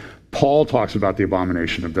desolation. Paul talks about the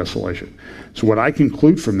abomination of desolation. So what I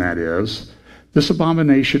conclude from that is this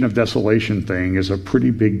abomination of desolation thing is a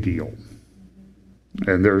pretty big deal.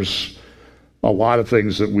 And there's a lot of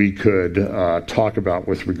things that we could talk about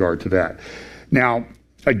with regard to that. Now,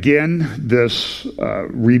 again, this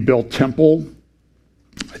rebuilt temple,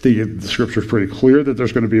 I think the Scripture is pretty clear that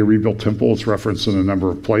there's going to be a rebuilt temple. It's referenced in a number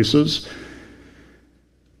of places.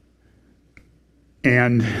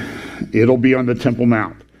 And it'll be on the Temple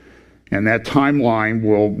Mount. And that timeline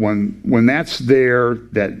will, when that's there,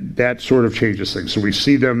 that sort of changes things. So we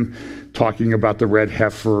see them talking about the red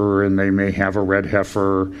heifer, and they may have a red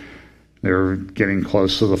heifer. They're getting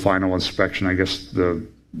close to the final inspection. I guess the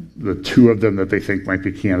two of them that they think might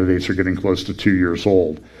be candidates are getting close to 2 years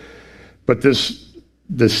old. But this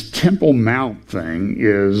Temple Mount thing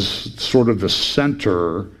is sort of the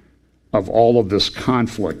center of all of this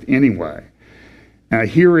conflict anyway. Now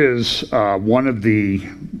here is one of the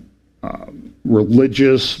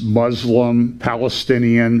religious Muslim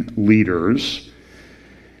Palestinian leaders.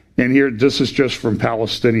 And here, this is just from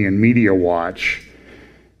Palestinian Media Watch.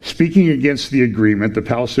 Speaking against the agreement, the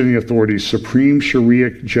Palestinian Authority's Supreme Sharia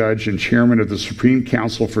Judge and Chairman of the Supreme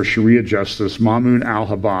Council for Sharia Justice, Mahmoud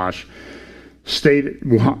al-Habash, stated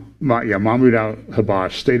that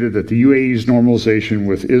the UAE's normalization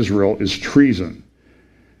with Israel is treason.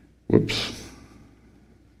 Whoops.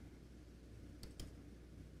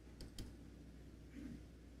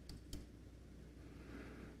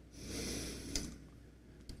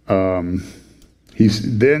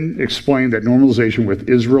 He's then explained that normalization with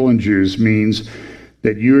Israel and Jews means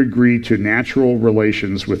that you agree to natural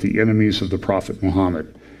relations with the enemies of the Prophet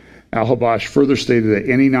Muhammad. Al-Habash further stated that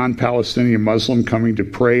any non-Palestinian Muslim coming to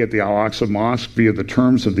pray at the Al-Aqsa Mosque via the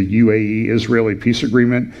terms of the UAE-Israeli peace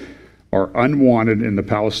agreement are unwanted in the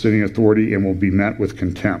Palestinian Authority and will be met with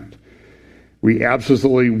contempt. We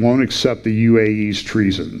absolutely won't accept the UAE's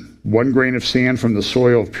treason. One grain of sand from the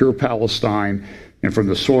soil of pure Palestine and from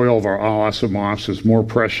the soil of our Al-Aqsa Mosque is more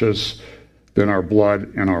precious than our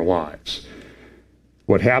blood and our lives.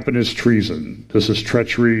 What happened is treason. This is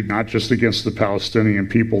treachery, not just against the Palestinian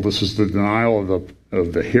people. This is the denial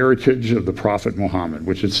of the heritage of the Prophet Muhammad,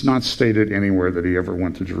 which it's not stated anywhere that he ever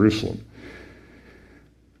went to Jerusalem.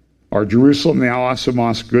 Are Jerusalem and the Al-Aqsa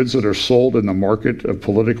Mosque goods that are sold in the market of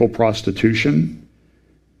political prostitution?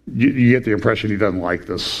 You get the impression he doesn't like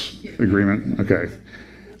this agreement? Okay.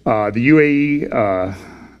 The UAE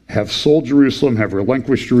have sold Jerusalem, have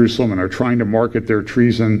relinquished Jerusalem, and are trying to market their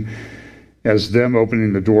treason as them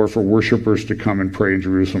opening the door for worshipers to come and pray in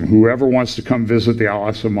Jerusalem. Whoever wants to come visit the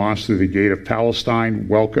Al-Aqsa Mosque through the gate of Palestine,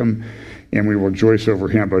 welcome, and we will rejoice over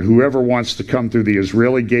him. But whoever wants to come through the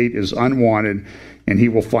Israeli gate is unwanted, and he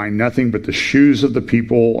will find nothing but the shoes of the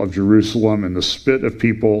people of Jerusalem and the spit of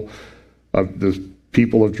the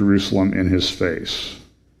people of Jerusalem in his face.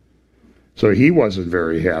 So he wasn't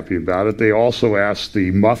very happy about it. They also asked the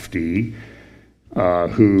Mufti,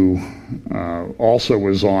 who also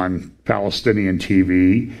was on Palestinian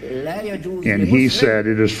TV, and he said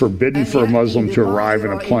it is forbidden for a Muslim to arrive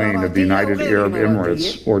in a plane of the United Arab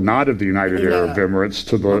Emirates or not of the United Arab Emirates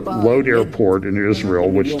to the Lod airport in Israel,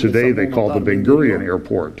 which today they call the Ben Gurion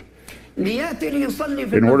airport,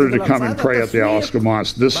 in order to come and pray at the Al-Aqsa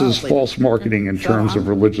Mosque. This is false marketing in terms of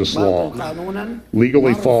religious law.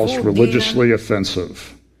 Legally false, religiously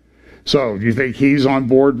offensive. So, do you think he's on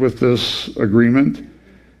board with this agreement?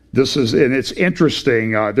 And it's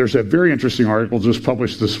interesting. There's a very interesting article just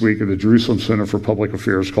published this week in the Jerusalem Center for Public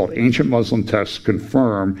Affairs called Ancient Muslim Texts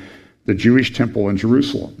Confirm the Jewish Temple in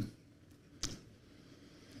Jerusalem.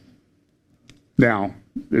 Now,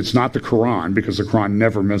 it's not the Quran, because the Quran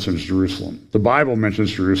never mentions Jerusalem. The Bible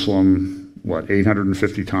mentions Jerusalem,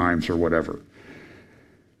 850 times or whatever.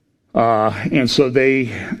 And so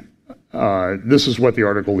this is what the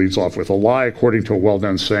article leads off with. A lie, according to a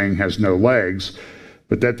well-known saying, has no legs,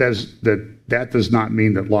 but that does not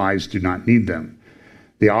mean that lies do not need them.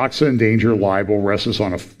 The Aqsa in danger libel rests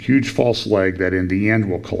on a huge false leg that in the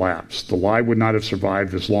end will collapse. The lie would not have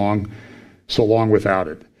survived so long without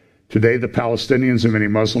it. Today, the Palestinians and many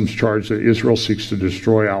Muslims charge that Israel seeks to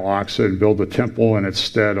destroy Al-Aqsa and build a temple in its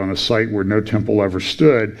stead on a site where no temple ever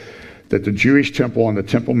stood, that the Jewish temple on the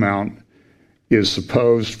Temple Mount is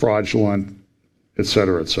supposed, fraudulent,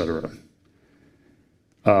 etc., etc.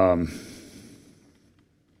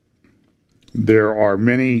 There are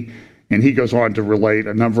many, and he goes on to relate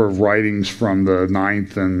a number of writings from the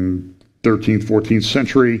 9th and 13th, 14th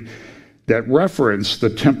century that reference the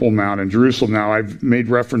Temple Mount in Jerusalem. Now, I've made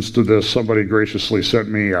reference to this. Somebody graciously sent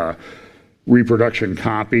me a reproduction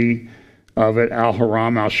copy of it,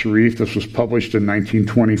 Al-Haram al-Sharif. This was published in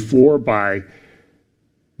 1924 by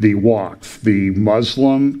the Waqf, the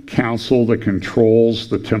Muslim council that controls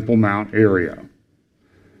the Temple Mount area.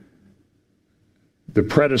 The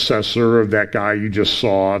predecessor of that guy you just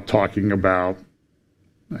saw talking about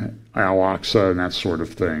Al-Aqsa and that sort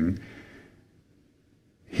of thing,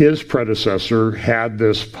 his predecessor had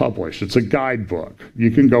this published. It's a guidebook.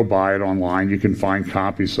 You can go buy it online. You can find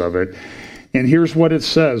copies of it. And here's what it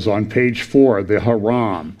says on page 4, the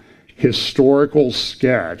Haram, historical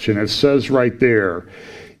sketch. And it says right there,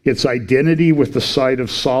 its identity with the site of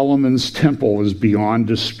Solomon's temple is beyond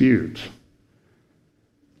dispute.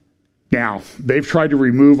 Now, they've tried to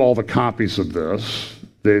remove all the copies of this.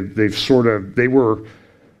 They were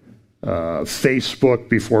Facebook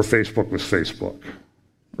before Facebook was Facebook.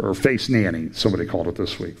 Or face nanny, somebody called it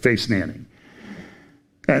this week, face nanny.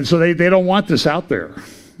 And so they don't want this out there.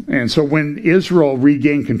 And so when Israel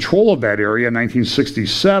regained control of that area in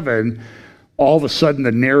 1967, all of a sudden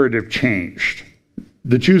the narrative changed.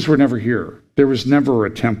 The Jews were never here. There was never a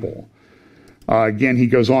temple. Again, he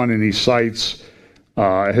goes on and he cites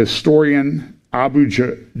a historian Abu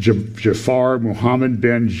Jafar Muhammad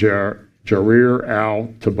bin Jarir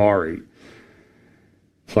al-Tabari.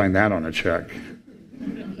 Sign that on a check.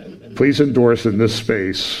 Please endorse in this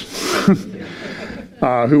space.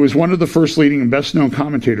 Who was one of the first leading and best-known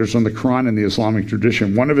commentators on the Quran and the Islamic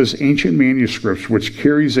tradition. One of his ancient manuscripts, which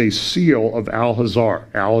carries a seal of Al-Azhar.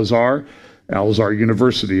 Al-Azhar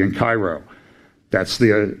University in Cairo. That's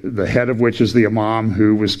the head of which is the imam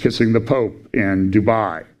who was kissing the Pope in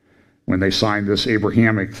Dubai when they signed this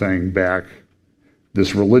Abrahamic thing back,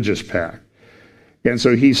 this religious pact. And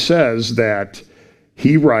so he says that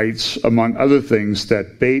he writes, among other things,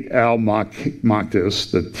 that Beit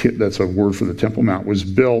al-Maqdis, that's a word for the Temple Mount, was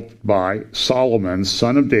built by Solomon,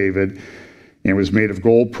 son of David, and was made of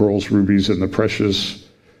gold, pearls, rubies, and the precious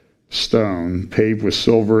stone, paved with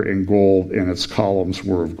silver and gold, and its columns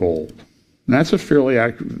were of gold. And that's a fairly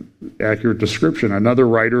accurate description. Another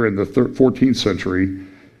writer in the 14th century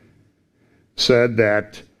said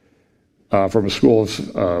that, from a school of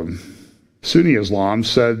Sunni Islam,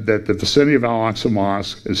 said that the vicinity of Al-Aqsa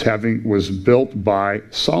Mosque was built by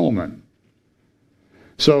Solomon.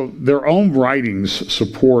 So their own writings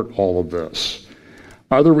support all of this.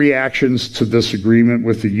 Other reactions to this agreement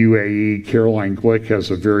with the UAE, Caroline Glick has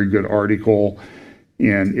a very good article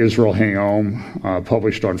in Israel Hayom,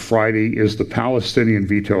 published on Friday. Is the Palestinian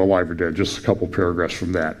veto alive or dead? Just a couple paragraphs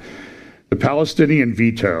from that. The Palestinian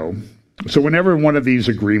veto. So whenever one of these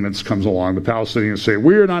agreements comes along, the Palestinians say,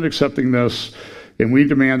 we are not accepting this, and we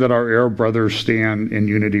demand that our Arab brothers stand in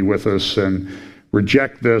unity with us and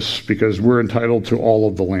reject this because we're entitled to all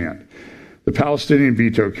of the land. The Palestinian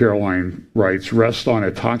veto, Caroline writes, rests on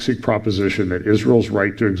a toxic proposition that Israel's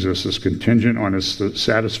right to exist is contingent on its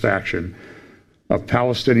satisfaction of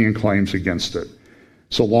Palestinian claims against it.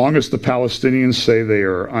 So long as the Palestinians say they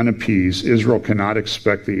are unappeased, Israel cannot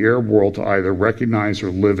expect the Arab world to either recognize or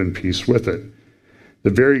live in peace with it. The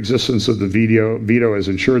very existence of the veto has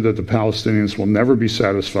ensured that the Palestinians will never be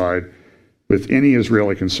satisfied with any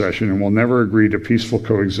Israeli concession and will never agree to peaceful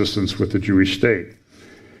coexistence with the Jewish state.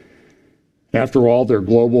 After all, their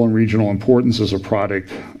global and regional importance is a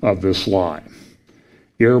product of this lie.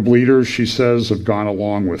 Arab leaders, she says, have gone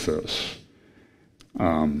along with this.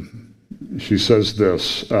 She says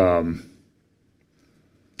this, and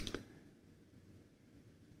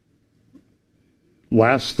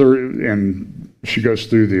she goes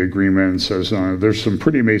through the agreement and says, there's some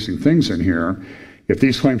pretty amazing things in here. If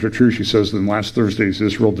these claims are true, she says, then last Thursday's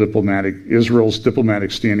Israel's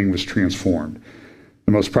diplomatic standing was transformed.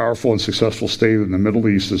 The most powerful and successful state in the Middle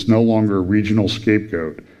East is no longer a regional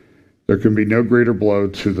scapegoat. There can be no greater blow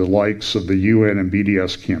to the likes of the UN and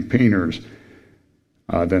BDS campaigners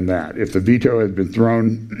than that. If the veto has been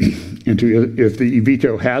thrown into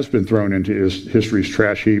history's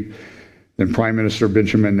trash heap, then Prime Minister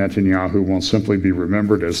Benjamin Netanyahu won't simply be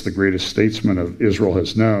remembered as the greatest statesman of Israel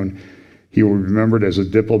has known. He will be remembered as a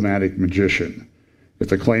diplomatic magician. If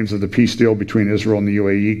the claims of the peace deal between Israel and the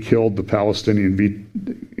UAE killed the Palestinian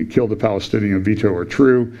veto are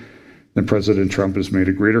true, then President Trump has made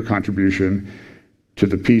a greater contribution to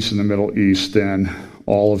the peace in the Middle East than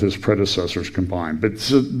all of his predecessors combined. But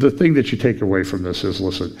the thing that you take away from this is,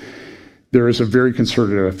 listen, there is a very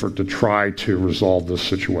concerted effort to try to resolve this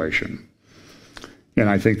situation. And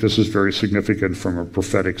I think this is very significant from a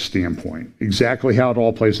prophetic standpoint. Exactly how it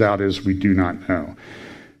all plays out is we do not know.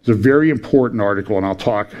 It's a very important article, and I'll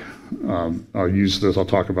talk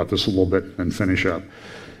about this a little bit and finish up.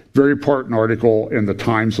 Very important article in the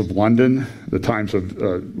Times of London, the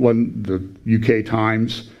UK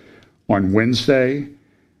Times, on Wednesday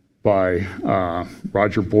by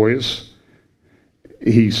Roger Boyes.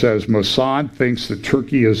 He says, Mossad thinks that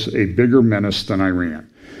Turkey is a bigger menace than Iran.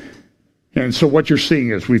 And so what you're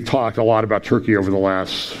seeing is we've talked a lot about Turkey over the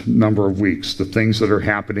last number of weeks, the things that are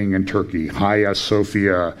happening in Turkey. Hagia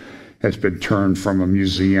Sophia has been turned from a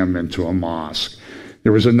museum into a mosque.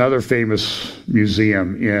 There was another famous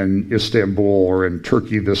museum in Istanbul or in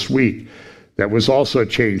Turkey this week that was also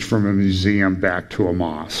changed from a museum back to a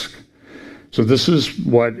mosque. So this is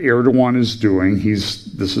what Erdogan is doing.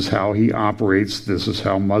 This is how he operates. This is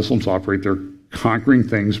how Muslims operate. They're conquering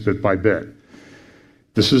things bit by bit.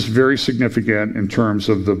 This is very significant in terms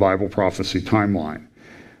of the Bible prophecy timeline.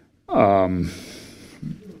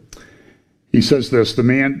 He says this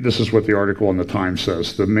is what the article in the Times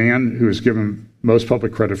says, the man who is given most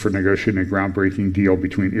public credit for negotiating a groundbreaking deal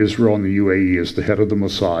between Israel and the UAE is the head of the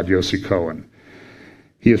Mossad, Yossi Cohen.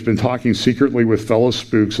 He has been talking secretly with fellow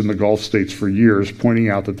spooks in the Gulf states for years, pointing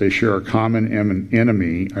out that they share a common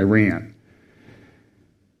enemy, Iran.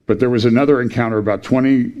 But there was another encounter about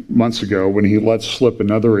 20 months ago when he let slip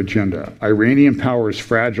another agenda. Iranian power is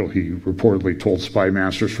fragile, he reportedly told spy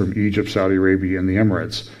masters from Egypt, Saudi Arabia, and the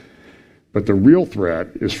Emirates. But the real threat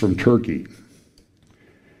is from Turkey.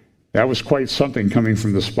 That was quite something coming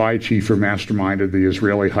from the spy chief who masterminded the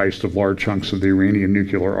Israeli heist of large chunks of the Iranian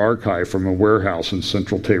nuclear archive from a warehouse in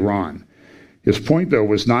central Tehran. His point, though,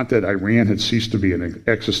 was not that Iran had ceased to be an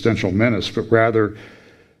existential menace, but rather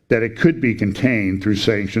that it could be contained through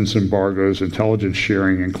sanctions, embargoes, intelligence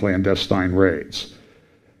sharing, and clandestine raids.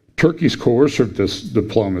 Turkey's coercive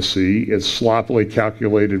diplomacy, its sloppily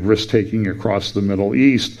calculated risk-taking across the Middle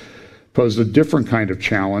East, posed a different kind of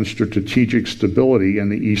challenge to strategic stability in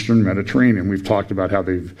the Eastern Mediterranean. We've talked about how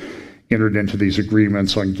they've entered into these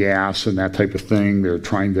agreements on gas and that type of thing. They're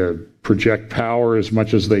trying to project power as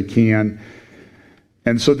much as they can.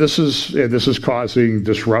 And so this is causing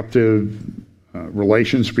disruptive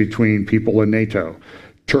relations between people in NATO.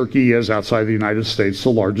 Turkey is, outside the United States, the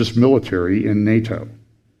largest military in NATO.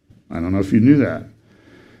 I don't know if you knew that.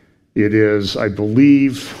 It is, I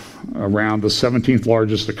believe, around the 17th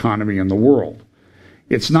largest economy in the world.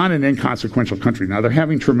 It's not an inconsequential country. Now, they're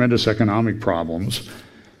having tremendous economic problems,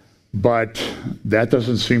 but that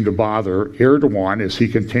doesn't seem to bother Erdogan as he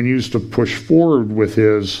continues to push forward with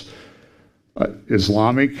his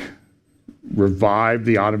Islamic, revive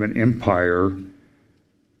the Ottoman Empire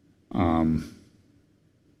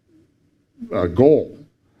goal.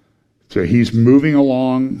 So he's moving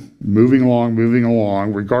along,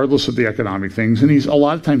 regardless of the economic things. And a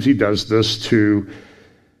lot of times he does this to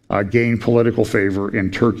gain political favor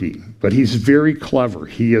in Turkey. But he's very clever.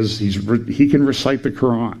 He can recite the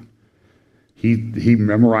Quran. He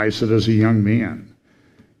memorized it as a young man.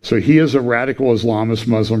 So he is a radical Islamist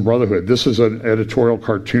Muslim Brotherhood. This is an editorial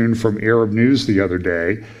cartoon from Arab News the other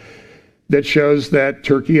day that shows that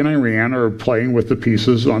Turkey and Iran are playing with the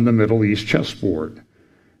pieces on the Middle East chessboard.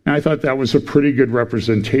 And I thought that was a pretty good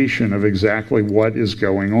representation of exactly what is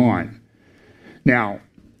going on. Now,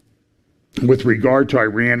 with regard to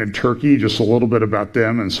Iran and Turkey, just a little bit about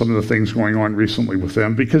them and some of the things going on recently with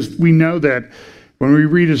them, because we know that when we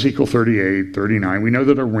read Ezekiel 38, 39, we know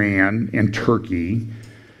that Iran and Turkey,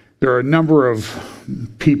 there are a number of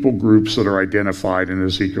people groups that are identified in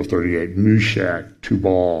Ezekiel 38, Meshech,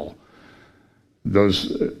 Tubal,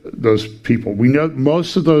 those people. We know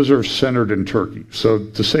most of those are centered in Turkey. So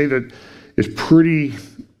to say that it's pretty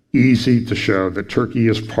easy to show that Turkey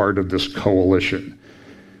is part of this coalition.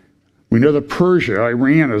 We know that Persia,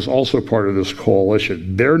 Iran, is also part of this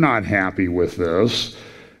coalition. They're not happy with this.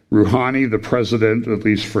 Rouhani, the president, at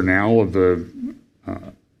least for now, of the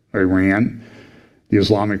Iran, the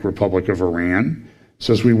Islamic Republic of Iran,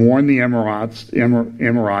 says, we warn the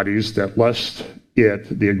Emiratis that lest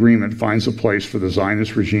the agreement, finds a place for the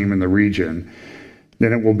Zionist regime in the region,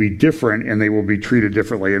 then it will be different and they will be treated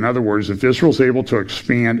differently. In other words, if Israel's able to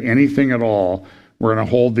expand anything at all, we're going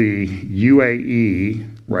to hold the UAE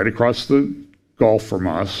right across the Gulf from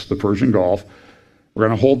us, the Persian Gulf, we're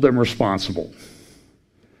going to hold them responsible.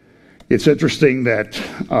 It's interesting that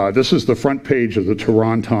this is the front page of the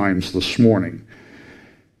Tehran Times this morning.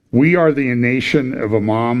 We are the nation of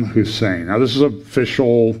Imam Hussein. Now, this is an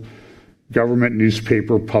official government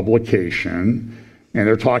newspaper publication, and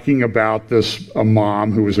they're talking about this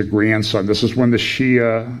Imam who was a grandson. This is when the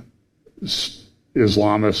Shia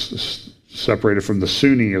Islamists separated from the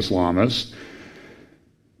Sunni Islamists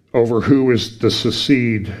over who is to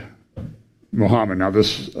succeed Muhammad. Now,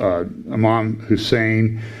 this Imam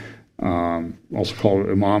Hussein, also called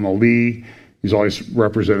Imam Ali, he's always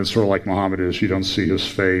represented sort of like Muhammad is. You don't see his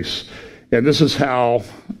face. And this is how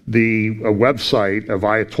the website of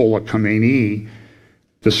Ayatollah Khamenei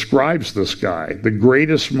describes this guy, the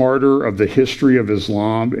greatest martyr of the history of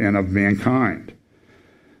Islam and of mankind,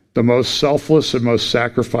 the most selfless and most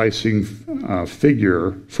sacrificing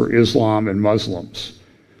figure for Islam and Muslims.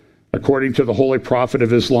 According to the Holy Prophet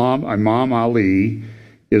of Islam, Imam Ali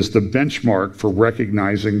is the benchmark for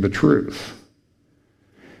recognizing the truth.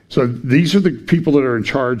 So these are the people that are in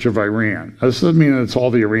charge of Iran. This doesn't mean that it's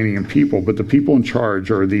all the Iranian people, but the people in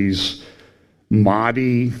charge are these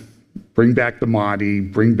Mahdi, bring back the Mahdi,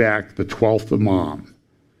 bring back the 12th Imam,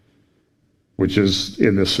 which is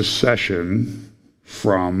in the succession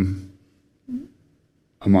from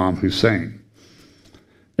Imam Hussein.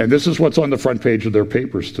 And this is what's on the front page of their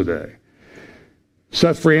papers today.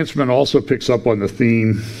 Seth Frantzman also picks up on the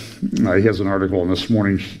theme. He has an article on this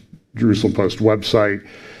morning's Jerusalem Post website.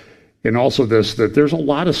 And also this, that there's a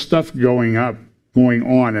lot of stuff going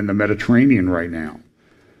on in the Mediterranean right now.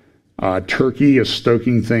 Turkey is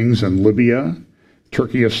stoking things in Libya.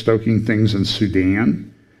 Turkey is stoking things in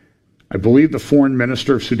Sudan. I believe the foreign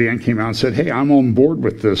minister of Sudan came out and said, hey, I'm on board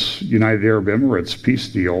with this United Arab Emirates peace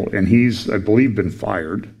deal, and he's, I believe, been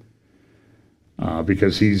fired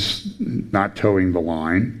because he's not towing the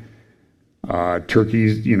line. Turkey,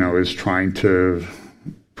 is trying to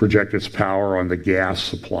project its power on the gas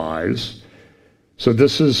supplies. So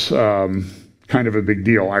this is kind of a big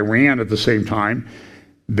deal. Iran, at the same time,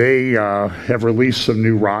 they have released some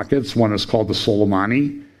new rockets. One is called the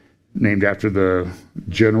Soleimani, named after the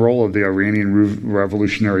general of the Iranian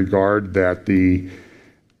Revolutionary Guard that the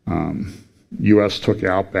U.S. took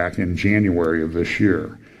out back in January of this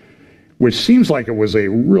year, which seems like it was a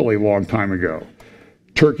really long time ago.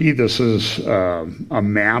 Turkey, this is a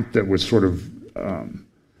map that would sort of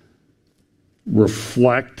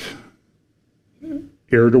reflect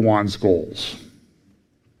Erdogan's goals.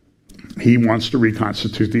 He wants to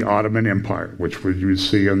reconstitute the Ottoman Empire, which you would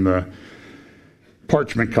see in the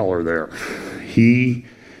parchment color there.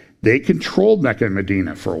 They controlled Mecca and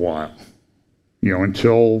Medina for a while,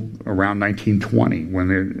 until around 1920,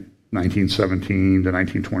 1917 to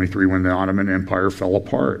 1923, when the Ottoman Empire fell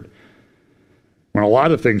apart. When a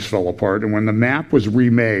lot of things fell apart, and when the map was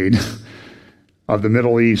remade of the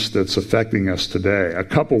Middle East that's affecting us today. A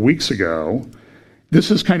couple weeks ago,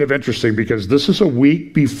 this is kind of interesting because this is a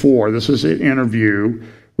week before, this is an interview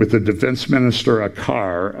with the defense minister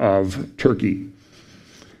Akar of Turkey.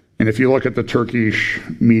 And if you look at the Turkish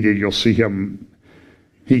media, you'll see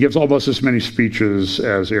he gives almost as many speeches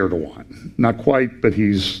as Erdogan. Not quite, but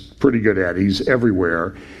he's pretty good at it. He's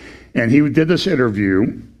everywhere. And he did this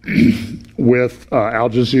interview with Al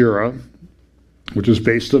Jazeera, which is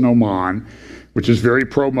based in Oman, which is very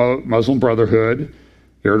pro-Muslim Brotherhood.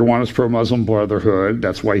 Erdogan is pro-Muslim Brotherhood.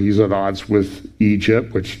 That's why he's at odds with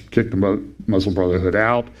Egypt, which kicked the Muslim Brotherhood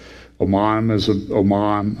out. Oman is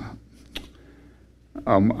Qatar.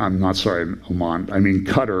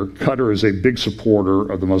 Qatar is a big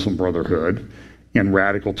supporter of the Muslim Brotherhood and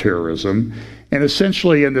radical terrorism. And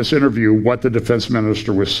essentially in this interview, what the defense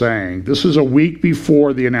minister was saying, this is a week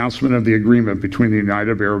before the announcement of the agreement between the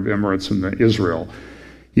United Arab Emirates and Israel.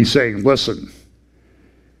 He's saying, listen,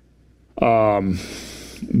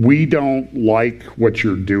 we don't like what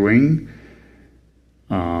you're doing.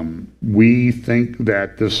 We think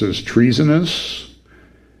that this is treasonous.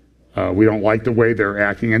 We don't like the way they're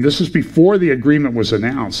acting. And this is before the agreement was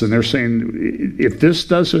announced. And they're saying, if this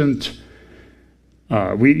doesn't,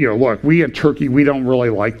 we in Turkey, we don't really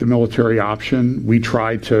like the military option. We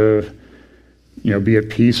try to, be at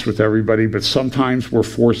peace with everybody, but sometimes we're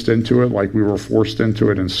forced into it, like we were forced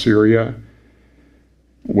into it in Syria.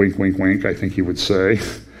 Wink, wink, wink, I think he would say,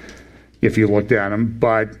 if you looked at him.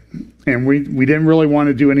 And we didn't really want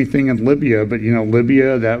to do anything in Libya, but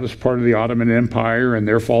Libya, that was part of the Ottoman Empire, and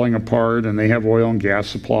they're falling apart, and they have oil and gas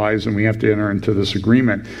supplies, and we have to enter into this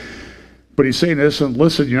agreement. But he's saying this, and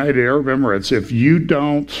listen, United Arab Emirates, if you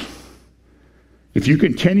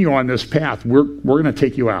continue on this path, we're going to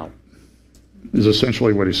take you out, is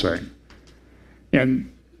essentially what he's saying.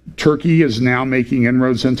 And Turkey is now making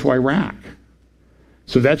inroads into Iraq.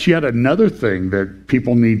 So that's yet another thing that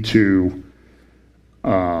people need to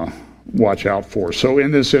watch out for. So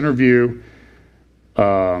in this interview,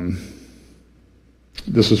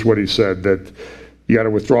 this is what he said, that you got to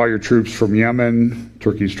withdraw your troops from Yemen.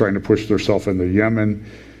 Turkey's trying to push themselves into Yemen.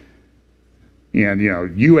 And,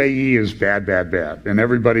 UAE is bad, bad, bad. And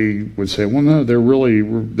everybody would say, well, no, they're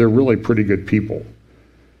really pretty good people.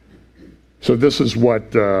 So this is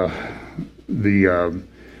what the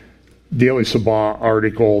Daily Sabah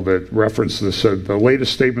article that referenced this said, the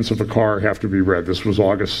latest statements of Akar have to be read. This was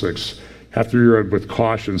August 6th. Have to be read with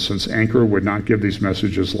caution, since Ankara would not give these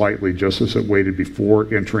messages lightly, just as it waited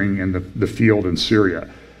before entering in the field in Syria.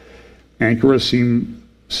 Ankara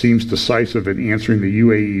seems decisive in answering the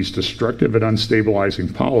UAE's destructive and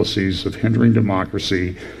unstabilizing policies of hindering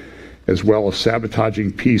democracy, as well as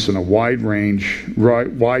sabotaging peace in a wide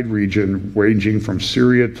region ranging from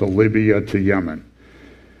Syria to Libya to Yemen.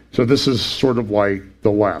 So this is sort of like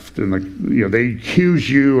the left, and they accuse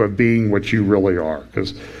you of being what you really are,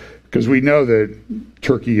 because we know that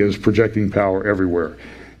Turkey is projecting power everywhere.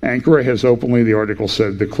 Ankara has openly, the article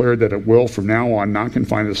said, declared that it will from now on not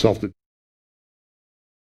confine itself to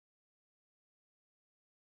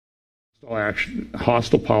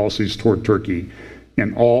hostile policies toward Turkey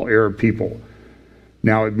and all Arab people.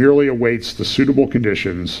 Now it merely awaits the suitable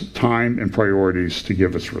conditions, time, and priorities to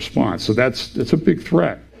give its response. So that's a big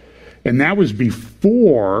threat. And that was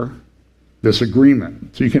before this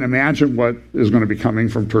agreement. So you can imagine what is going to be coming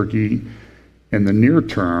from Turkey in the near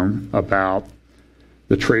term about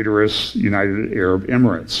the traitorous United Arab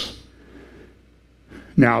Emirates.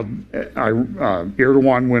 Now,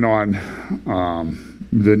 Erdogan went on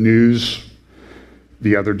the news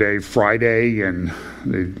the other day, Friday, and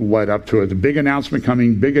they led up to it. The big announcement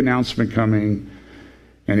coming.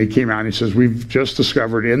 And he came out and he says, we've just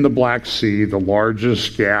discovered in the Black Sea the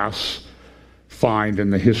largest gas find in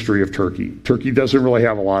the history of Turkey. Turkey doesn't really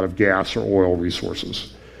have a lot of gas or oil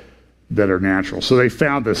resources that are natural. So they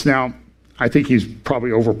found this. Now, I think he's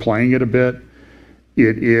probably overplaying it a bit.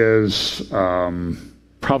 It is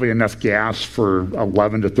probably enough gas for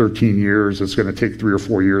 11 to 13 years. It's going to take 3 or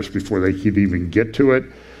 4 years before they could even get to it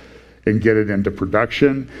and get it into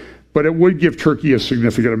production. But it would give Turkey a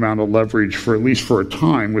significant amount of leverage for at least for a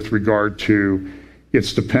time with regard to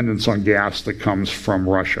its dependence on gas that comes from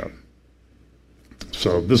Russia.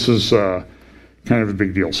 So this is kind of a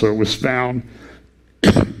big deal. So it was found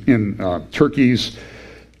in Turkey's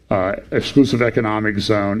exclusive economic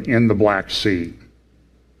zone in the Black Sea.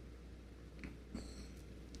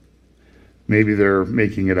 Maybe they're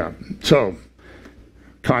making it up. So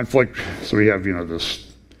conflict. So we have, this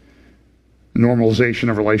normalization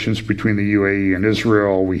of relations between the UAE and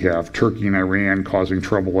Israel. We have Turkey and Iran causing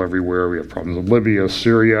trouble everywhere. We have problems in Libya,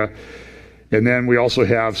 Syria. And then we also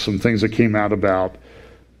have some things that came out about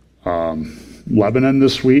Lebanon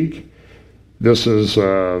this week. This is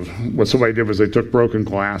what somebody did was they took broken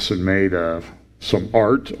glass and made some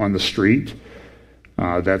art on the street.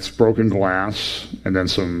 That's broken glass and then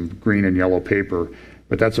some green and yellow paper.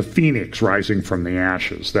 But that's a phoenix rising from the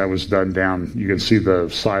ashes. That was done down, you can see the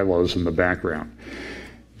silos in the background.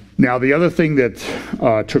 Now, the other thing that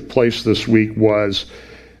took place this week was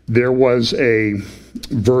there was a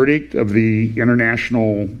verdict of the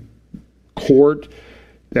International Court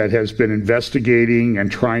that has been investigating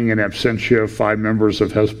and trying in absentia 5 members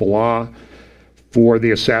of Hezbollah for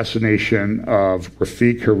the assassination of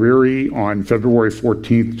Rafiq Hariri on February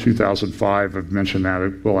 14th, 2005. I've mentioned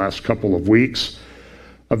that the last couple of weeks.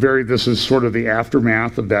 This is sort of the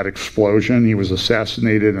aftermath of that explosion. He was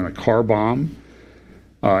assassinated in a car bomb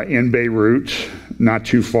in Beirut, not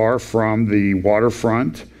too far from the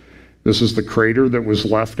waterfront. This is the crater that was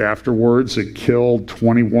left afterwards. It killed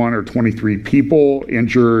 21 or 23 people,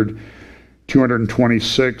 injured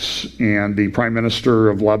 226, and the Prime Minister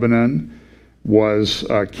of Lebanon was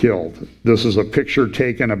killed. This is a picture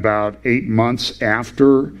taken about 8 months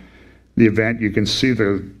after the event. You can see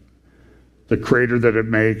the crater that it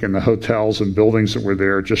made and the hotels and buildings that were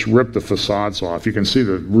there. Just ripped the facades off. You can see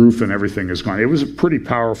the roof and everything is gone. It was a pretty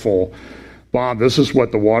powerful bomb. This is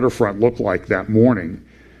what the waterfront looked like that morning.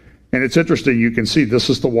 And it's interesting, you can see this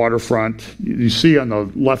is the waterfront. You see on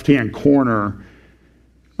the left-hand corner,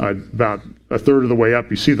 about a third of the way up,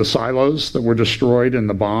 you see the silos that were destroyed in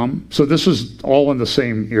the bomb. So this is all in the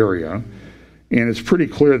same area. And it's pretty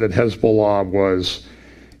clear that Hezbollah was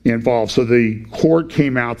involved. So the court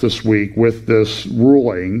came out this week with this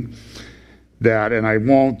ruling that, and I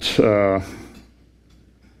won't,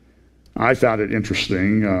 I found it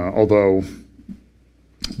interesting, although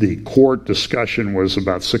the court discussion was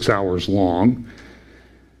about 6 hours long.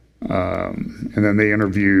 And then they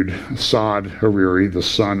interviewed Saad Hariri, the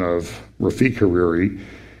son of Rafiq Hariri,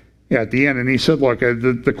 at the end. And he said, look,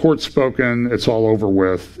 the court's spoken, it's all over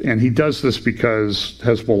with. And he does this because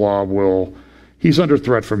he's under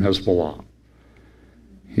threat from Hezbollah.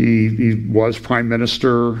 He was prime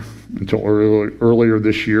minister until earlier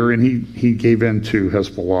this year, and he gave in to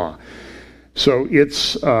Hezbollah. So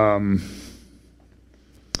it's a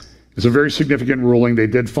very significant ruling. They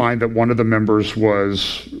did find that one of the members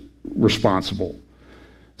was responsible.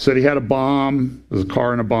 Said he had a bomb, there was a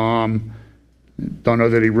car and a bomb. Don't know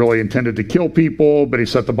that he really intended to kill people, but he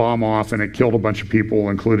set the bomb off and it killed a bunch of people,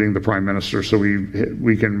 including the prime minister. So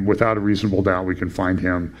we can, without a reasonable doubt, we can find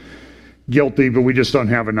him guilty, but we just don't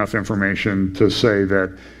have enough information to say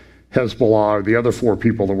that Hezbollah, the other 4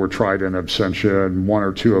 people that were tried in absentia, and 1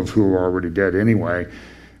 or 2 of who are already dead anyway,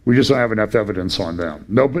 we just don't have enough evidence on them.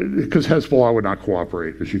 No, because Hezbollah would not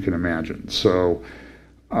cooperate, as you can imagine. So,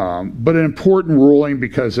 but an important ruling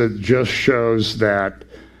because it just shows that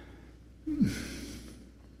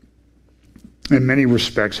in many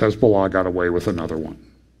respects, Hezbollah got away with another one.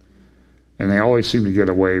 And they always seem to get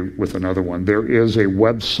away with another one. There is a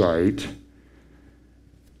website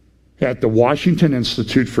at the Washington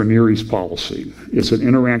Institute for Near East Policy. It's an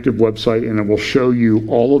interactive website, and it will show you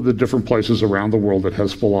all of the different places around the world that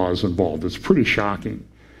Hezbollah is involved. It's pretty shocking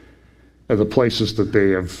at the places that they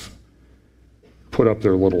have put up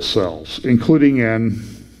their little cells, including in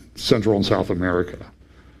Central and South America.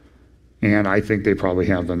 And I think they probably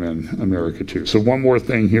have them in America too. So one more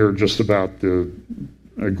thing here just about the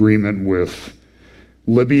agreement with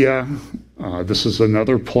Libya. This is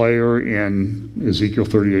another player in Ezekiel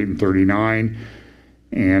 38 and 39,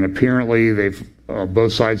 and apparently they've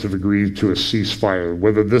both sides have agreed to a ceasefire.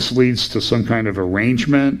 Whether this leads to some kind of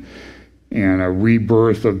arrangement and a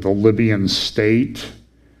rebirth of the Libyan state,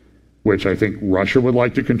 which I think Russia would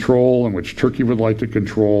like to control and which Turkey would like to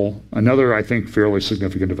control, another, I think, fairly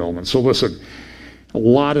significant development. So listen, a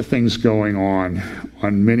lot of things going on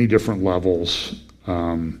many different levels.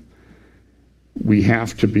 We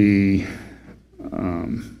have to be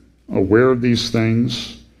aware of these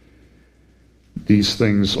things. These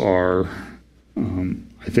things are,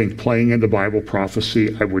 I think, playing into Bible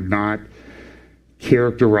prophecy. I would not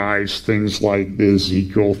characterize things like the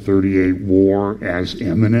Ezekiel 38 war as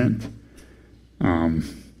imminent.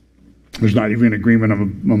 There's not even an agreement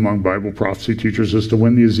among Bible prophecy teachers as to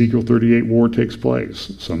when the Ezekiel 38 war takes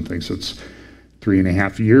place. Some thinks it's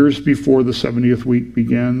 3.5 years before the 70th week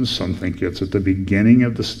begins. Some think it's at the beginning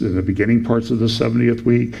of the beginning parts of the 70th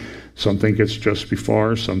week. Some think it's just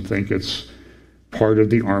before. Some think it's part of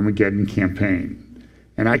the Armageddon campaign.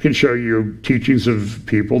 And I can show you teachings of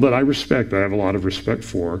people that I respect, I have a lot of respect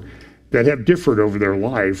for, that have differed over their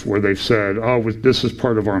life, where they've said, oh, this is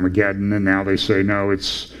part of Armageddon, and now they say, no,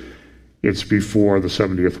 it's before the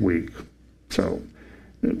 70th week. So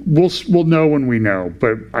we'll know when we know,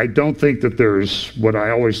 but I don't think that there's, what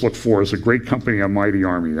I always look for is a great company, a mighty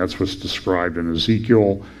army. That's what's described in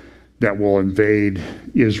Ezekiel, that will invade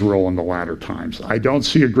Israel in the latter times. I don't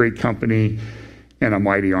see a great company and a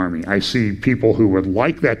mighty army. I see people who would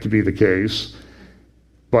like that to be the case,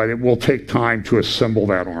 but it will take time to assemble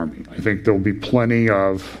that army. I think there'll be plenty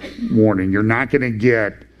of warning. You're not going to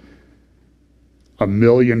get 1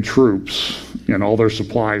 million troops and all their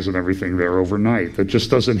supplies and everything there overnight. That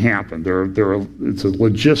just doesn't happen. It's a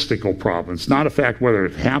logistical problem. It's not a fact whether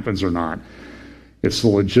it happens or not. It's the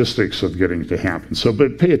logistics of getting it to happen. So,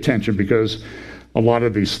 but pay attention, because a lot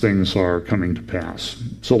of these things are coming to pass.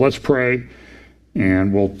 So let's pray,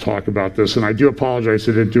 and we'll talk about this. And I do apologize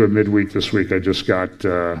I didn't do it midweek this week. I just got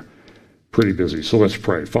pretty busy. So let's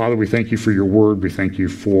pray. Father, we thank you for your word. We thank you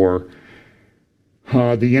for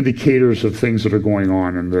the indicators of things that are going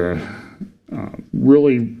on, and the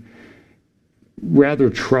really rather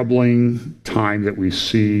troubling time that we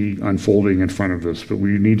see unfolding in front of us. But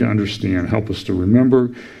we need to understand, help us to remember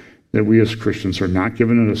that we as Christians are not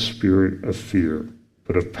given a spirit of fear,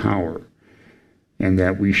 but of power, and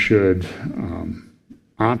that we should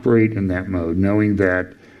operate in that mode, knowing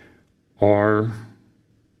that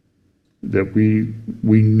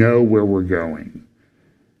we know where we're going,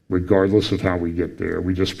 regardless of how we get there.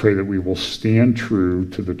 We just pray that we will stand true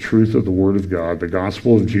to the truth of the Word of God, the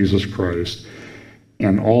gospel of Jesus Christ,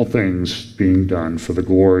 and all things being done for the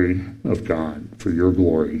glory of God, for your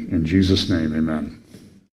glory. In Jesus' name, amen.